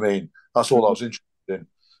mates, you know what I mean? That's all I was interested in.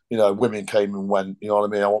 Women came and went, you know what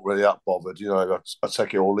I mean? I wasn't really that bothered. I'd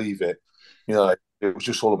take it or leave it. It was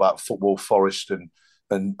just all about football, Forest, and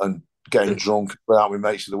getting drunk, going out with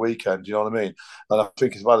mates at the weekend, you know what I mean? And I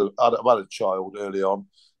think if I'd had a child early on,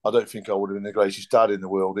 I don't think I would have been the greatest dad in the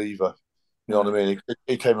world either. You know what I mean?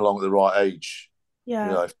 He came along at the right age,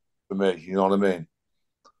 for me, you know what I mean?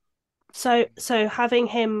 So having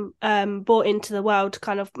him brought into the world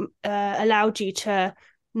kind of allowed you to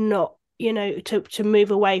not, to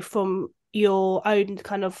move away from your own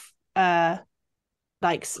kind of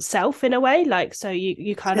like self, in a way, like, so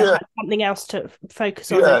you kind of had something else to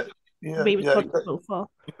focus on, be responsible for.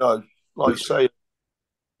 Like you say,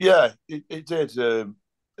 it did.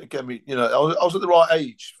 It gave me, I was at the right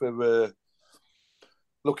age for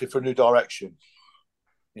looking for a new direction.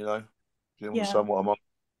 Do you understand what I'm on?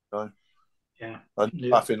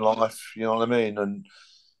 And path in life, you know what I mean? And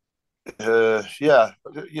a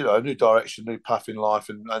new direction, new path in life,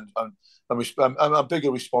 and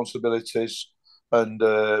bigger responsibilities, and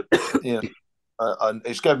and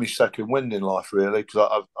it's given me second wind in life, really,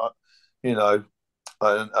 because and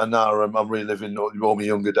now I'm reliving all my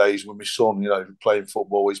younger days with my son. Playing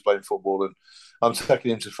football, he's playing football, and I'm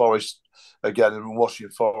taking him to Forest again, and watching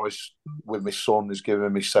Forest with my son is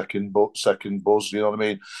giving me second buzz. You know what I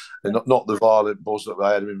mean? And not the violent buzz that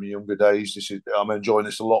I had in my younger days. I'm enjoying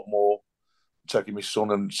this a lot more. Taking my son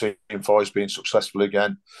and seeing Forest being successful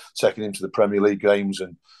again, taking him to the Premier League games,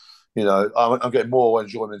 and I'm getting more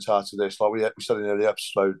enjoyment out of this. Like we said in the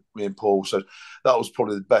episode, me and Paul said that was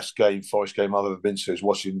probably the best Forest game I've ever been to, is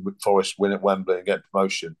watching Forest win at Wembley and get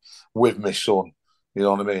promotion with my son. You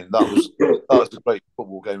know what I mean? That was the great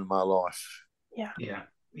football game of my life. Yeah.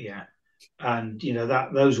 And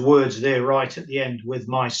those words there right at the end, with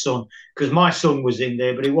my son, because my son was in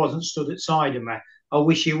there, but he wasn't stood at side of me. I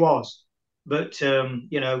wish he was, but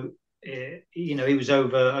he was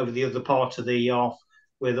over the other part of the yard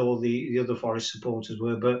where all the other Forest supporters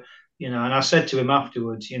were. But and I said to him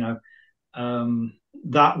afterwards,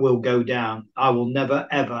 that will go down. I will never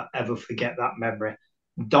ever ever forget that memory.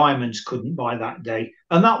 Diamonds couldn't buy that day,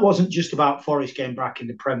 and that wasn't just about Forest getting back in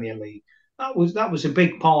the Premier League. That was a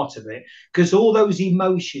big part of it, because all those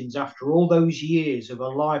emotions after all those years of a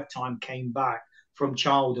lifetime came back from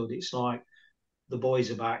childhood. It's like, the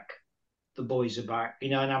boys are back. The boys are back,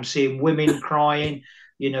 and I'm seeing women crying,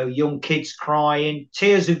 young kids crying,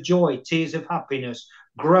 tears of joy, tears of happiness,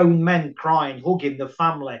 grown men crying, hugging the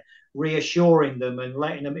family, reassuring them and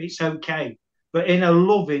letting them, it's okay, but in a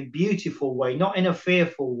loving, beautiful way, not in a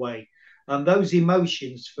fearful way. And those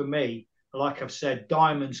emotions, for me, like I've said,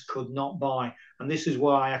 diamonds could not buy. And this is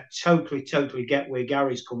why I totally, totally get where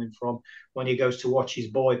Gary's coming from when he goes to watch his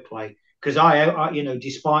boy play. Because I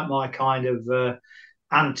despite my kind of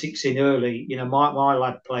antics in early, my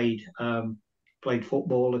lad played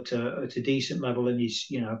football at a decent level in his,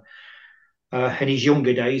 in his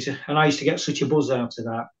younger days, and I used to get such a buzz out of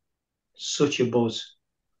that, such a buzz.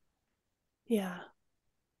 Yeah.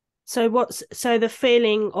 So the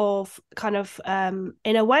feeling of kind of,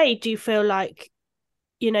 in a way, do you feel like,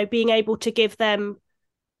 being able to give them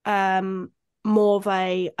more of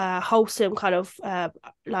a wholesome kind of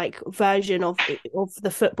like version of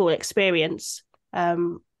the football experience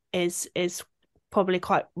is probably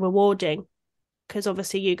quite rewarding, because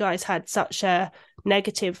obviously you guys had such a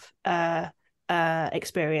negative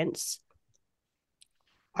experience?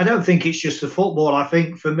 I don't think it's just the football. I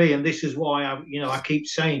think for me, and this is why I keep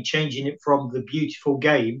saying changing it from the beautiful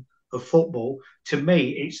game of football to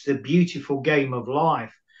me, it's the beautiful game of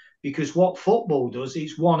life. Because what football does,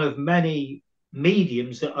 it's one of many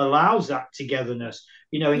mediums that allows that togetherness.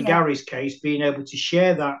 In Yeah. Gary's case, being able to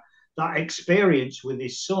share that experience with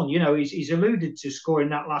his son. He's alluded to scoring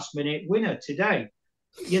that last minute winner today.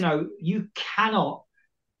 You cannot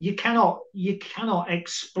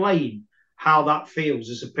explain how that feels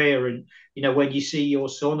as a parent, when you see your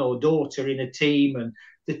son or daughter in a team and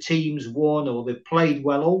the team's won or they've played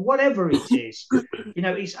well or whatever it is.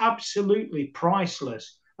 It's absolutely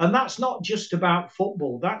priceless. And that's not just about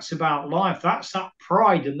football, that's about life. That's that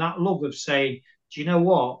pride and that love of saying, do you know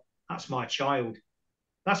what? That's my child.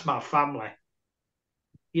 That's my family.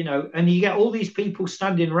 And you get all these people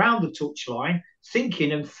standing around the touchline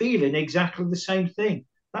thinking and feeling exactly the same thing.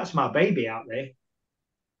 That's my baby out there.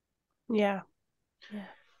 Yeah.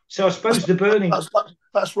 So I suppose the burning.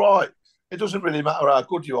 That's right. It doesn't really matter how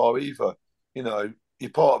good you are either. You're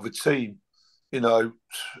part of a team.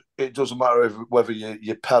 It doesn't matter whether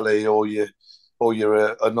you're Pele or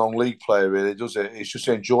you're a non-league player. Really, does it? It's just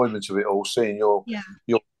the enjoyment of it all. Seeing your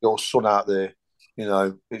son out there.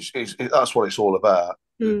 That's what it's all about.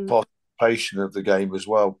 The participation of the game as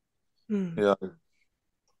well. Yeah,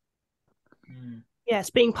 it's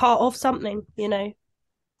being part of something.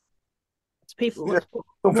 It's people.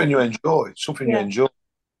 Something you enjoy. Something you enjoy.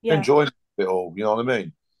 Yeah. Enjoying it all. You know what I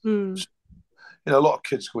mean? A lot of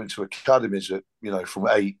kids go into academies at, from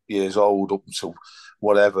 8 years old up until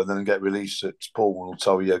whatever, and then get released at, Paul will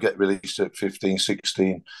tell you, get released at 15,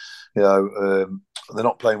 16. They're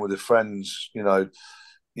not playing with their friends.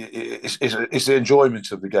 It's the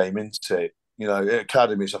enjoyment of the game, isn't it? At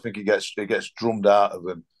academies, I think it gets drummed out of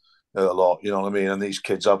them a lot. You know what I mean? And these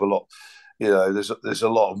kids have a lot. There's a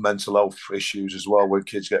lot of mental health issues as well when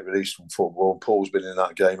kids get released from football. And Paul's been in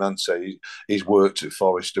that game, hasn't he? He's worked at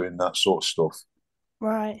Forest doing that sort of stuff.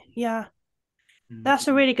 Right. Yeah. That's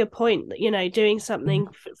a really good point. Doing something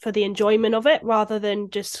for the enjoyment of it rather than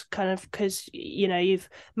just kind of because, you've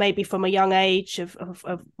maybe from a young age of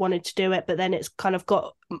wanted to do it, but then it's kind of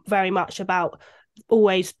got very much about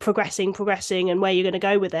always progressing and where you're going to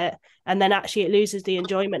go with it. And then actually it loses the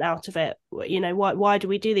enjoyment out of it. Why do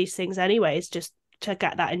we do these things anyways? Just to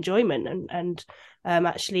get that enjoyment and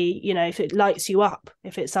actually, if it lights you up,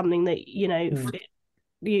 if it's something that,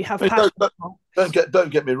 you have passion.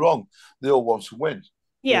 Don't get me wrong. They all want to win.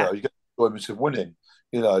 Yeah. You get the enjoyment of winning.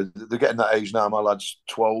 They're getting that age now. My lad's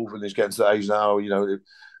 12 and he's getting to that age now.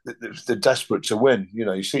 They're desperate to win.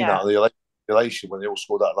 You see that in the elation when they all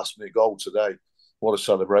scored that last minute goal today. What a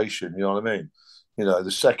celebration. You know what I mean?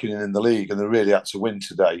 The second in the league and they really had to win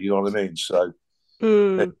today. You know what I mean? So,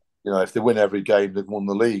 if they win every game, they've won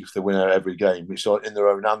the league. If they win every game, it's in their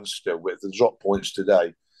own hands still. With the drop points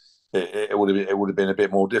today, it would have been a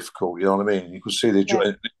bit more difficult. You know what I mean? You could see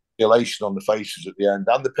the elation on the faces at the end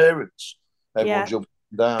and the parents. Everyone jumping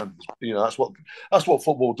down. That's what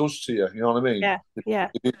football does to you. You know what I mean? Yeah.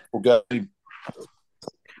 The beautiful game.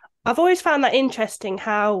 I've always found that interesting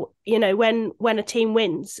how, when a team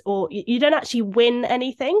wins or you don't actually win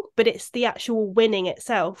anything, but it's the actual winning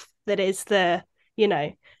itself that is the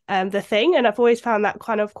thing. And I've always found that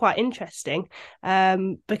kind of quite interesting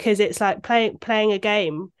because it's like playing a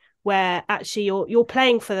game where actually you're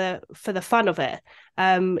playing for the fun of it.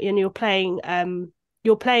 And you're playing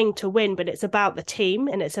to win, but it's about the team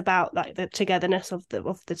and it's about like the togetherness of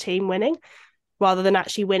the team winning rather than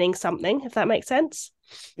actually winning something, if that makes sense.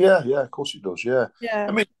 Yeah, of course it does. Yeah.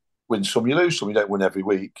 I mean, win some, you lose some. You don't win every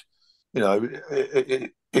week.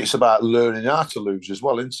 It's about learning how to lose as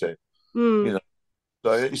well, isn't it?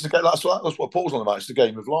 So it's that's what Paul's on about. It's the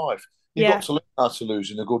game of life. You've got to learn how to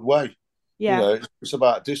lose in a good way. Yeah, it's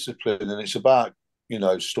about discipline and it's about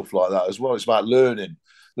stuff like that as well. It's about learning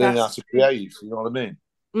how to behave. You know what I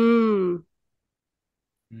mean?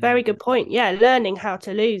 Very good point. Yeah, learning how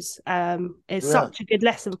to lose is such a good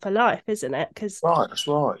lesson for life, isn't it? Because that's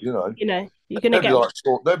right. You're going to get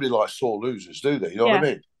nobody likes sore losers, do they? You know what I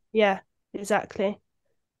mean? Yeah, exactly.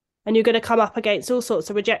 And you're going to come up against all sorts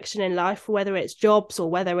of rejection in life, whether it's jobs or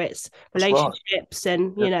whether it's relationships,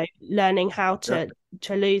 and learning how to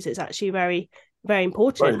lose. It's actually very, very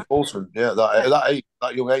important. Very important. Yeah,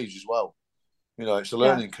 that young age as well. It's a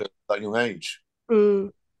learning curve at that young age.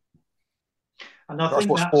 And I that's think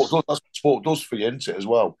what sport does for you, isn't it, as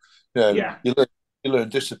well? You learn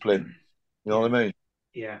discipline. You know what I mean?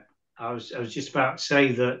 Yeah. I was just about to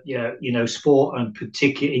say that, sport and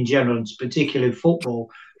in general, and particularly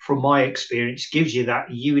football, from my experience, gives you that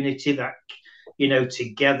unity, that,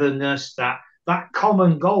 togetherness, that that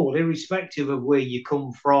common goal, irrespective of where you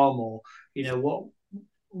come from or, you know,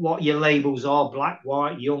 what your labels are, black,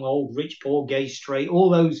 white, young, old, rich, poor, gay, straight, all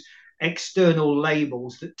those external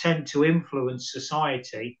labels that tend to influence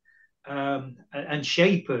society and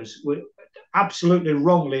shape us were absolutely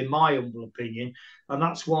wrongly, in my humble opinion. And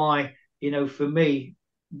that's why, you know, for me,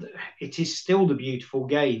 it is still the beautiful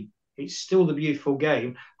game. It's still the beautiful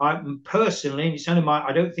game. I personally, it's only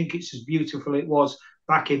I don't think it's as beautiful as it was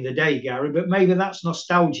back in the day, Gary, but maybe that's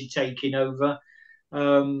nostalgia taking over.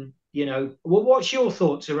 You know, what's your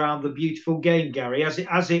thoughts around the beautiful game, Gary? Has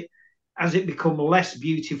it become less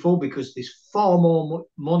beautiful because there's far more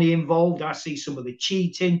money involved? I see some of the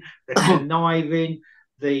cheating, the conniving,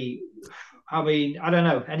 I mean, I don't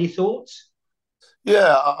know. Any thoughts?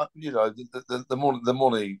 Yeah, you know,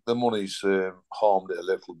 the money's harmed it a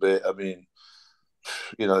little bit. I mean,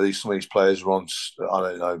 you know, some of these players are on, I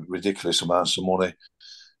don't know, ridiculous amounts of money.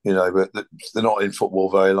 You know, but they're not in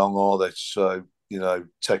football very long, are they? So, you know,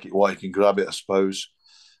 take it while you can grab it, I suppose.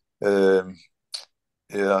 You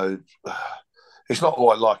know, it's not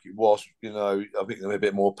quite like it was. You know, I think they're a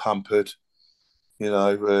bit more pampered. You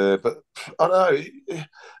know, but I don't know.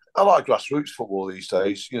 I like grassroots football these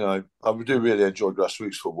days. You know, I do really enjoy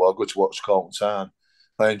grassroots football. I go to watch Carlton Town.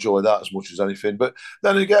 I enjoy that as much as anything. But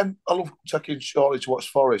then again, I love taking Charlie to watch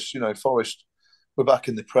Forest. You know, Forest, we're back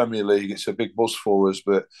in the Premier League. It's a big buzz for us.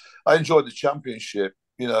 But I enjoyed the Championship.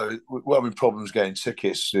 You know, we're having problems getting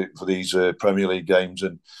tickets for these Premier League games.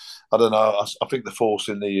 And I don't know, I think they're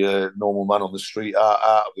forcing the normal man on the street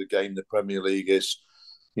out of the game. The Premier League is,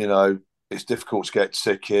 you know, it's difficult to get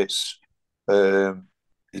tickets.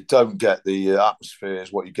 You don't get the atmosphere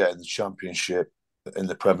as what you get in the Championship in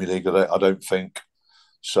the Premier League. I don't think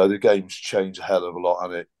so. The game's changed a hell of a lot,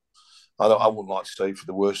 and I wouldn't like to say for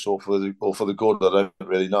the worse or for the good. I don't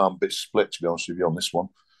really know. I'm a bit split, to be honest with you, on this one.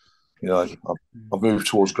 You know, I've moved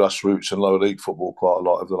towards grassroots and lower league football quite a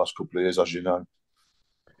lot over the last couple of years, as you know.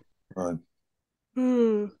 Right.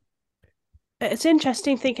 It's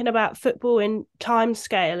interesting thinking about football in time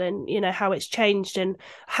scale and, you know, how it's changed. And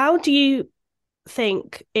how do you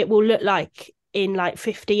think it will look like in like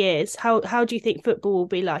 50 years? How do you think football will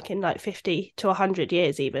be like in like 50 to 100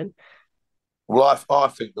 years even? Well, I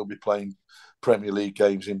think they'll be playing Premier League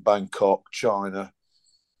games in Bangkok, China.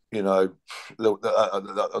 You know,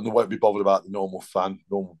 and they won't be bothered about the normal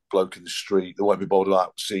bloke in the street. They won't be bothered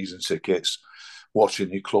about season tickets,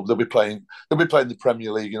 watching your club. They'll be playing the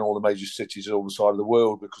Premier League in all the major cities on all the side of the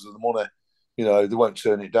world because of the money. You know, they won't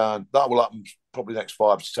turn it down. That will happen probably the next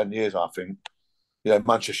 5 to 10 years, I think. You know,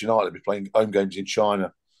 Manchester United will be playing home games in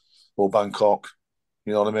China or Bangkok.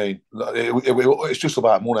 You know what I mean? It's just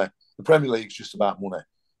about money. The Premier League's just about money.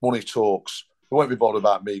 Money talks. They won't be bothered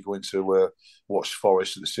about me going to watch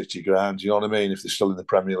Forest at the City Ground. You know what I mean? If they're still in the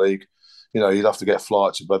Premier League, you know, you'd have to get a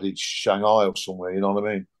flight to bloody Shanghai or somewhere. You know what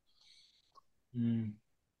I mean? Mm.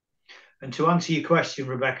 And to answer your question,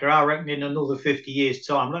 Rebecca, I reckon in another 50 years'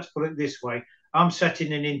 time, let's put it this way, I'm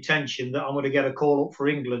setting an intention that I'm going to get a call up for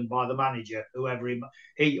England by the manager, whoever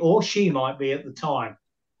he or she might be at the time.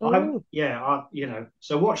 You know,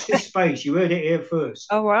 so watch this space. You heard it here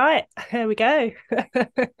first. All right, here we go.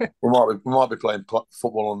 we might be playing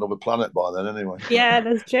football on another planet by then, anyway. Yeah,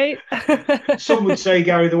 that's true. Some would say,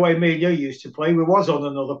 Gary, the way me and you used to play, we was on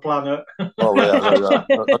another planet. Oh yeah,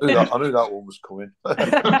 I knew that one was coming.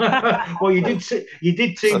 Well, you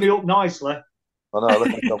did tee me up nicely. I know. I look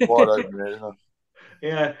like I'm wide open here, you know.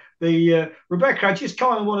 Yeah, Rebecca, I just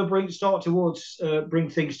kind of want to bring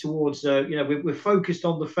things towards. You know, we're focused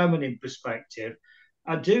on the feminine perspective.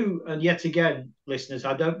 I do, and yet again, listeners,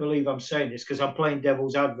 I don't believe I'm saying this because I'm playing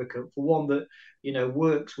devil's advocate for one that, you know,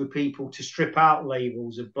 works with people to strip out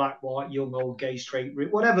labels of black, white, young, old, gay, straight,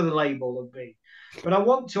 whatever the label will be. But I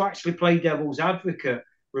want to actually play devil's advocate,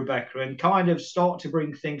 Rebecca, and kind of start to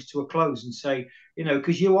bring things to a close and say, you know,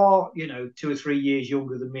 because you are, you know, 2 or 3 years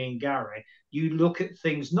younger than me and Gary, you look at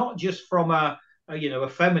things not just from a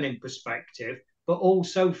feminine perspective, but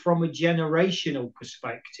also from a generational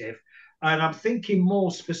perspective. And I'm thinking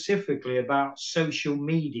more specifically about social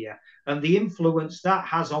media and the influence that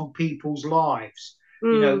has on people's lives.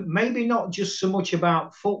 You know, maybe not just so much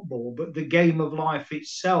about football, but the game of life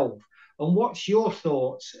itself. And what's your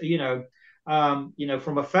thoughts,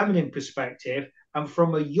 from a feminine perspective and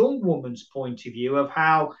from a young woman's point of view of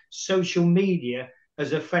how social media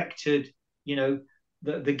has affected, you know,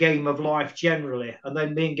 the game of life generally? And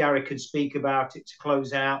then me and Gary can speak about it to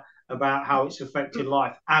close out about how it's affected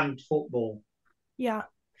life and football. Yeah.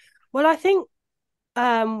 Well, I think,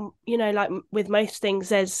 like with most things,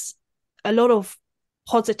 there's a lot of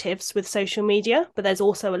positives with social media, but there's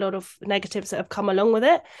also a lot of negatives that have come along with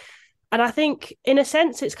it. I think in a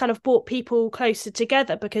sense it's kind of brought people closer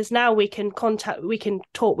together, because now we can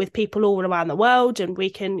talk with people all around the world, and we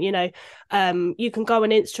can, you can go on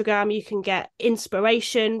Instagram, you can get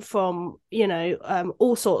inspiration from,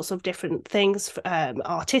 all sorts of different things,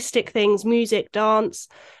 artistic things, music, dance.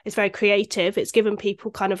 It's very creative. It's given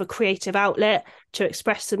people kind of a creative outlet to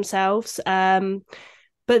express themselves. But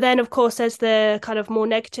then, of course, there's the kind of more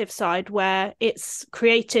negative side, where it's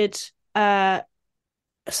created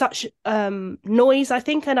such noise, I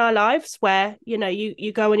think, in our lives, where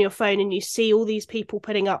you go on your phone and you see all these people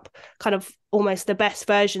putting up kind of almost the best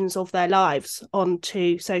versions of their lives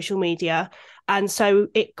onto social media, and so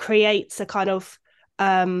it creates a kind of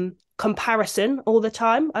comparison all the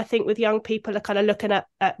time. I think with young people are kind of looking at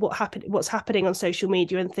what's happening on social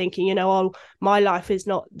media and thinking, oh, my life is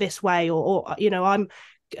not this way, or I'm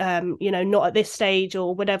not at this stage,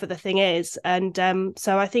 or whatever the thing is. And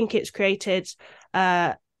so I think it's created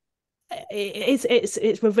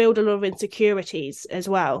it's revealed a lot of insecurities as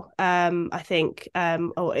well. I think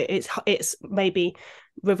or it's maybe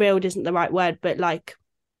revealed isn't the right word, but like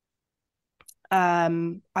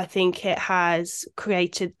I think it has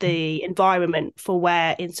created the environment for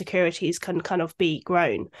where insecurities can kind of be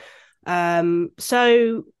grown.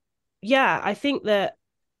 So yeah, I think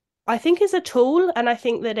it's a tool, and I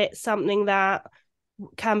think that it's something that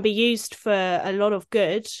can be used for a lot of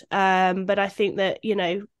good. But I think that,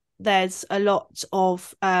 there's a lot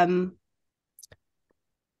of, I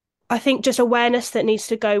think, just awareness that needs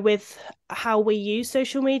to go with how we use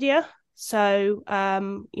social media. So,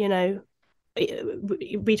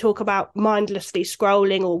 we talk about mindlessly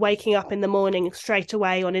scrolling, or waking up in the morning straight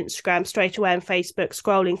away on Instagram, straight away on Facebook,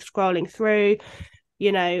 scrolling through.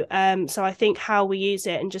 So I think how we use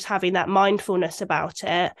it and just having that mindfulness about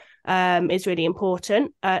it is really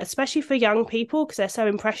important, especially for young people, because they're so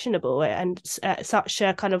impressionable and at such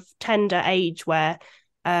a kind of tender age where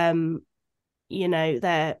they're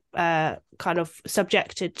kind of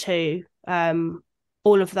subjected to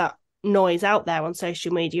all of that noise out there on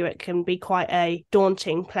social media. It can be quite a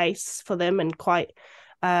daunting place for them, and quite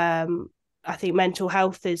I think mental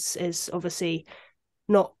health is obviously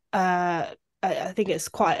not I think it's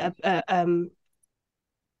quite a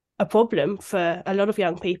problem for a lot of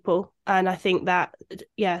young people. And I think that,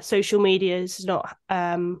 social media is not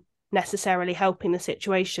necessarily helping the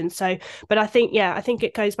situation. So, but I think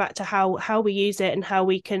it goes back to how we use it, and how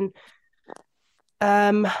we can,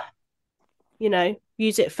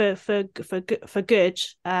 use it for good,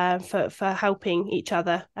 for helping each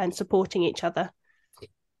other and supporting each other.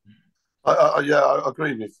 I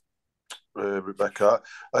agree with Rebecca.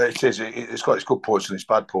 It's got its good points and its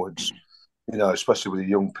bad points, especially with the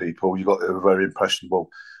young people. You've got very impressionable.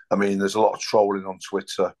 I mean, there's a lot of trolling on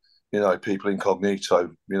Twitter, people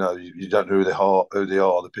incognito, you don't know who they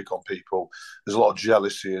are, they pick on people. There's a lot of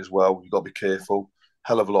jealousy as well. You've got to be careful.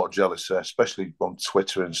 Hell of a lot of jealousy, especially on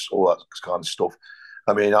Twitter and all that kind of stuff.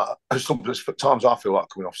 I mean, sometimes I feel like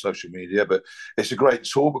coming off social media, but it's a great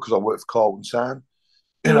tool because I work for Carlton Town,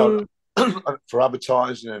 for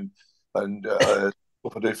advertising and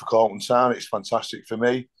what I do for Carlton Town. It's fantastic for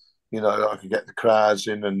me. I can get the crowds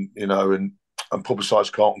in and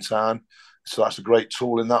publicise Carlton Town. So that's a great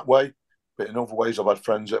tool in that way. But in other ways, I've had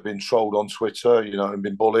friends that have been trolled on Twitter, and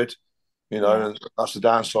been bullied, and that's the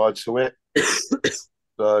downside to it.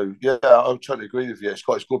 So, I totally agree with you. It's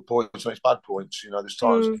got its good points and its bad points. There's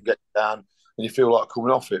times you can get down and you feel like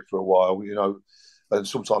coming off it for a while, and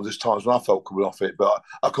sometimes there's times when I felt coming off it, but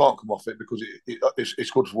I can't come off it because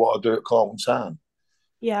it's good for what I do at Carlton Town.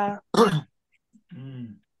 Yeah.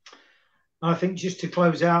 I think just to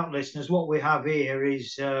close out, listeners, what we have here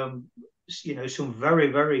is, some very,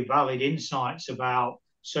 very valid insights about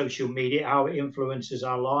social media, how it influences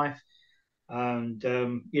our life, and,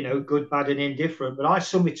 good, bad, and indifferent. But I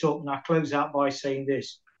sum it up and I close out by saying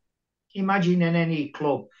this. Imagine in any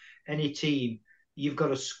club, any team, you've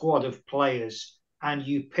got a squad of players, and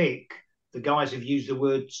you pick, the guys have used the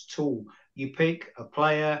words tool, you pick a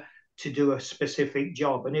player to do a specific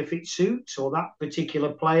job. And if it suits, or that particular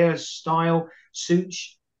player's style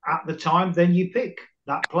suits at the time, then you pick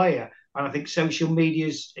that player. And I think social media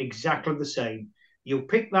is exactly the same. You'll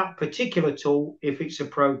pick that particular tool if it's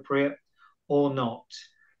appropriate or not.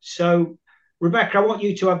 So, Rebecca, I want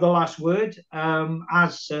you to have the last word. From a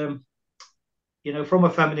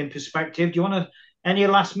feminine perspective, do you want any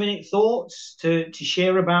last minute thoughts to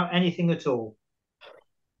share about anything at all?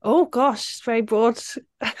 Oh gosh, very broad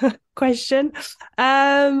question.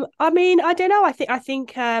 I mean, I don't know. I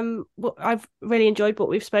think I've really enjoyed what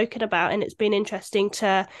we've spoken about, and it's been interesting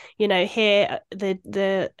to hear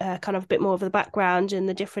the kind of bit more of the background and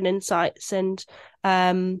the different insights, and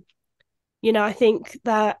I think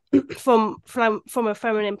that from a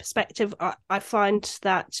feminine perspective, I find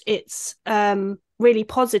that it's really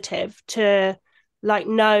positive to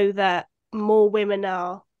know that more women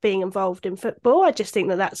are being involved in football. I just think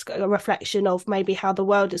that that's a reflection of maybe how the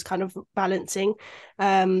world is kind of balancing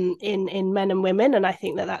in men and women, and I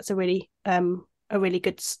think that that's a really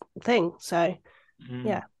good thing. So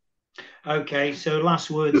yeah. Okay, so last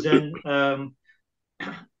words then.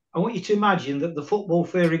 I want you to imagine that the football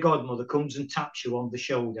fairy godmother comes and taps you on the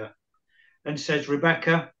shoulder and says,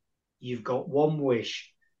 Rebecca, you've got one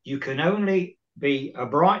wish. You can only be a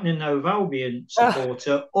Brighton and Hove Albion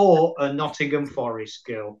supporter or a Nottingham Forest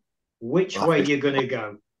girl. Which way are you going to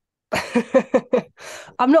go?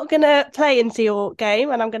 I'm not going to play into your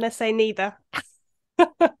game, and I'm going to say neither.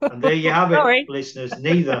 And there you have it, listeners,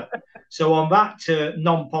 neither. So on that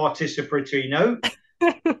non-participatory note,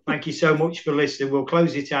 thank you so much for listening. We'll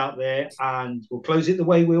close it out there, and we'll close it the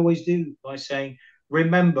way we always do, by saying,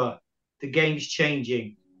 remember, the game's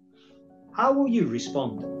changing. How will you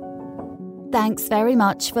respond? Thanks very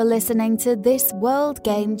much for listening to this World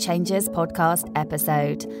Game Changers podcast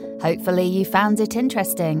episode. Hopefully you found it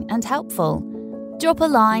interesting and helpful. Drop a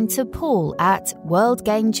line to Paul at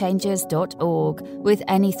worldgamechangers.org with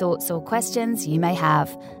any thoughts or questions you may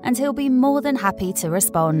have, and he'll be more than happy to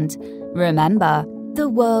respond. Remember, the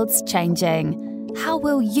world's changing. How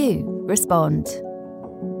will you respond?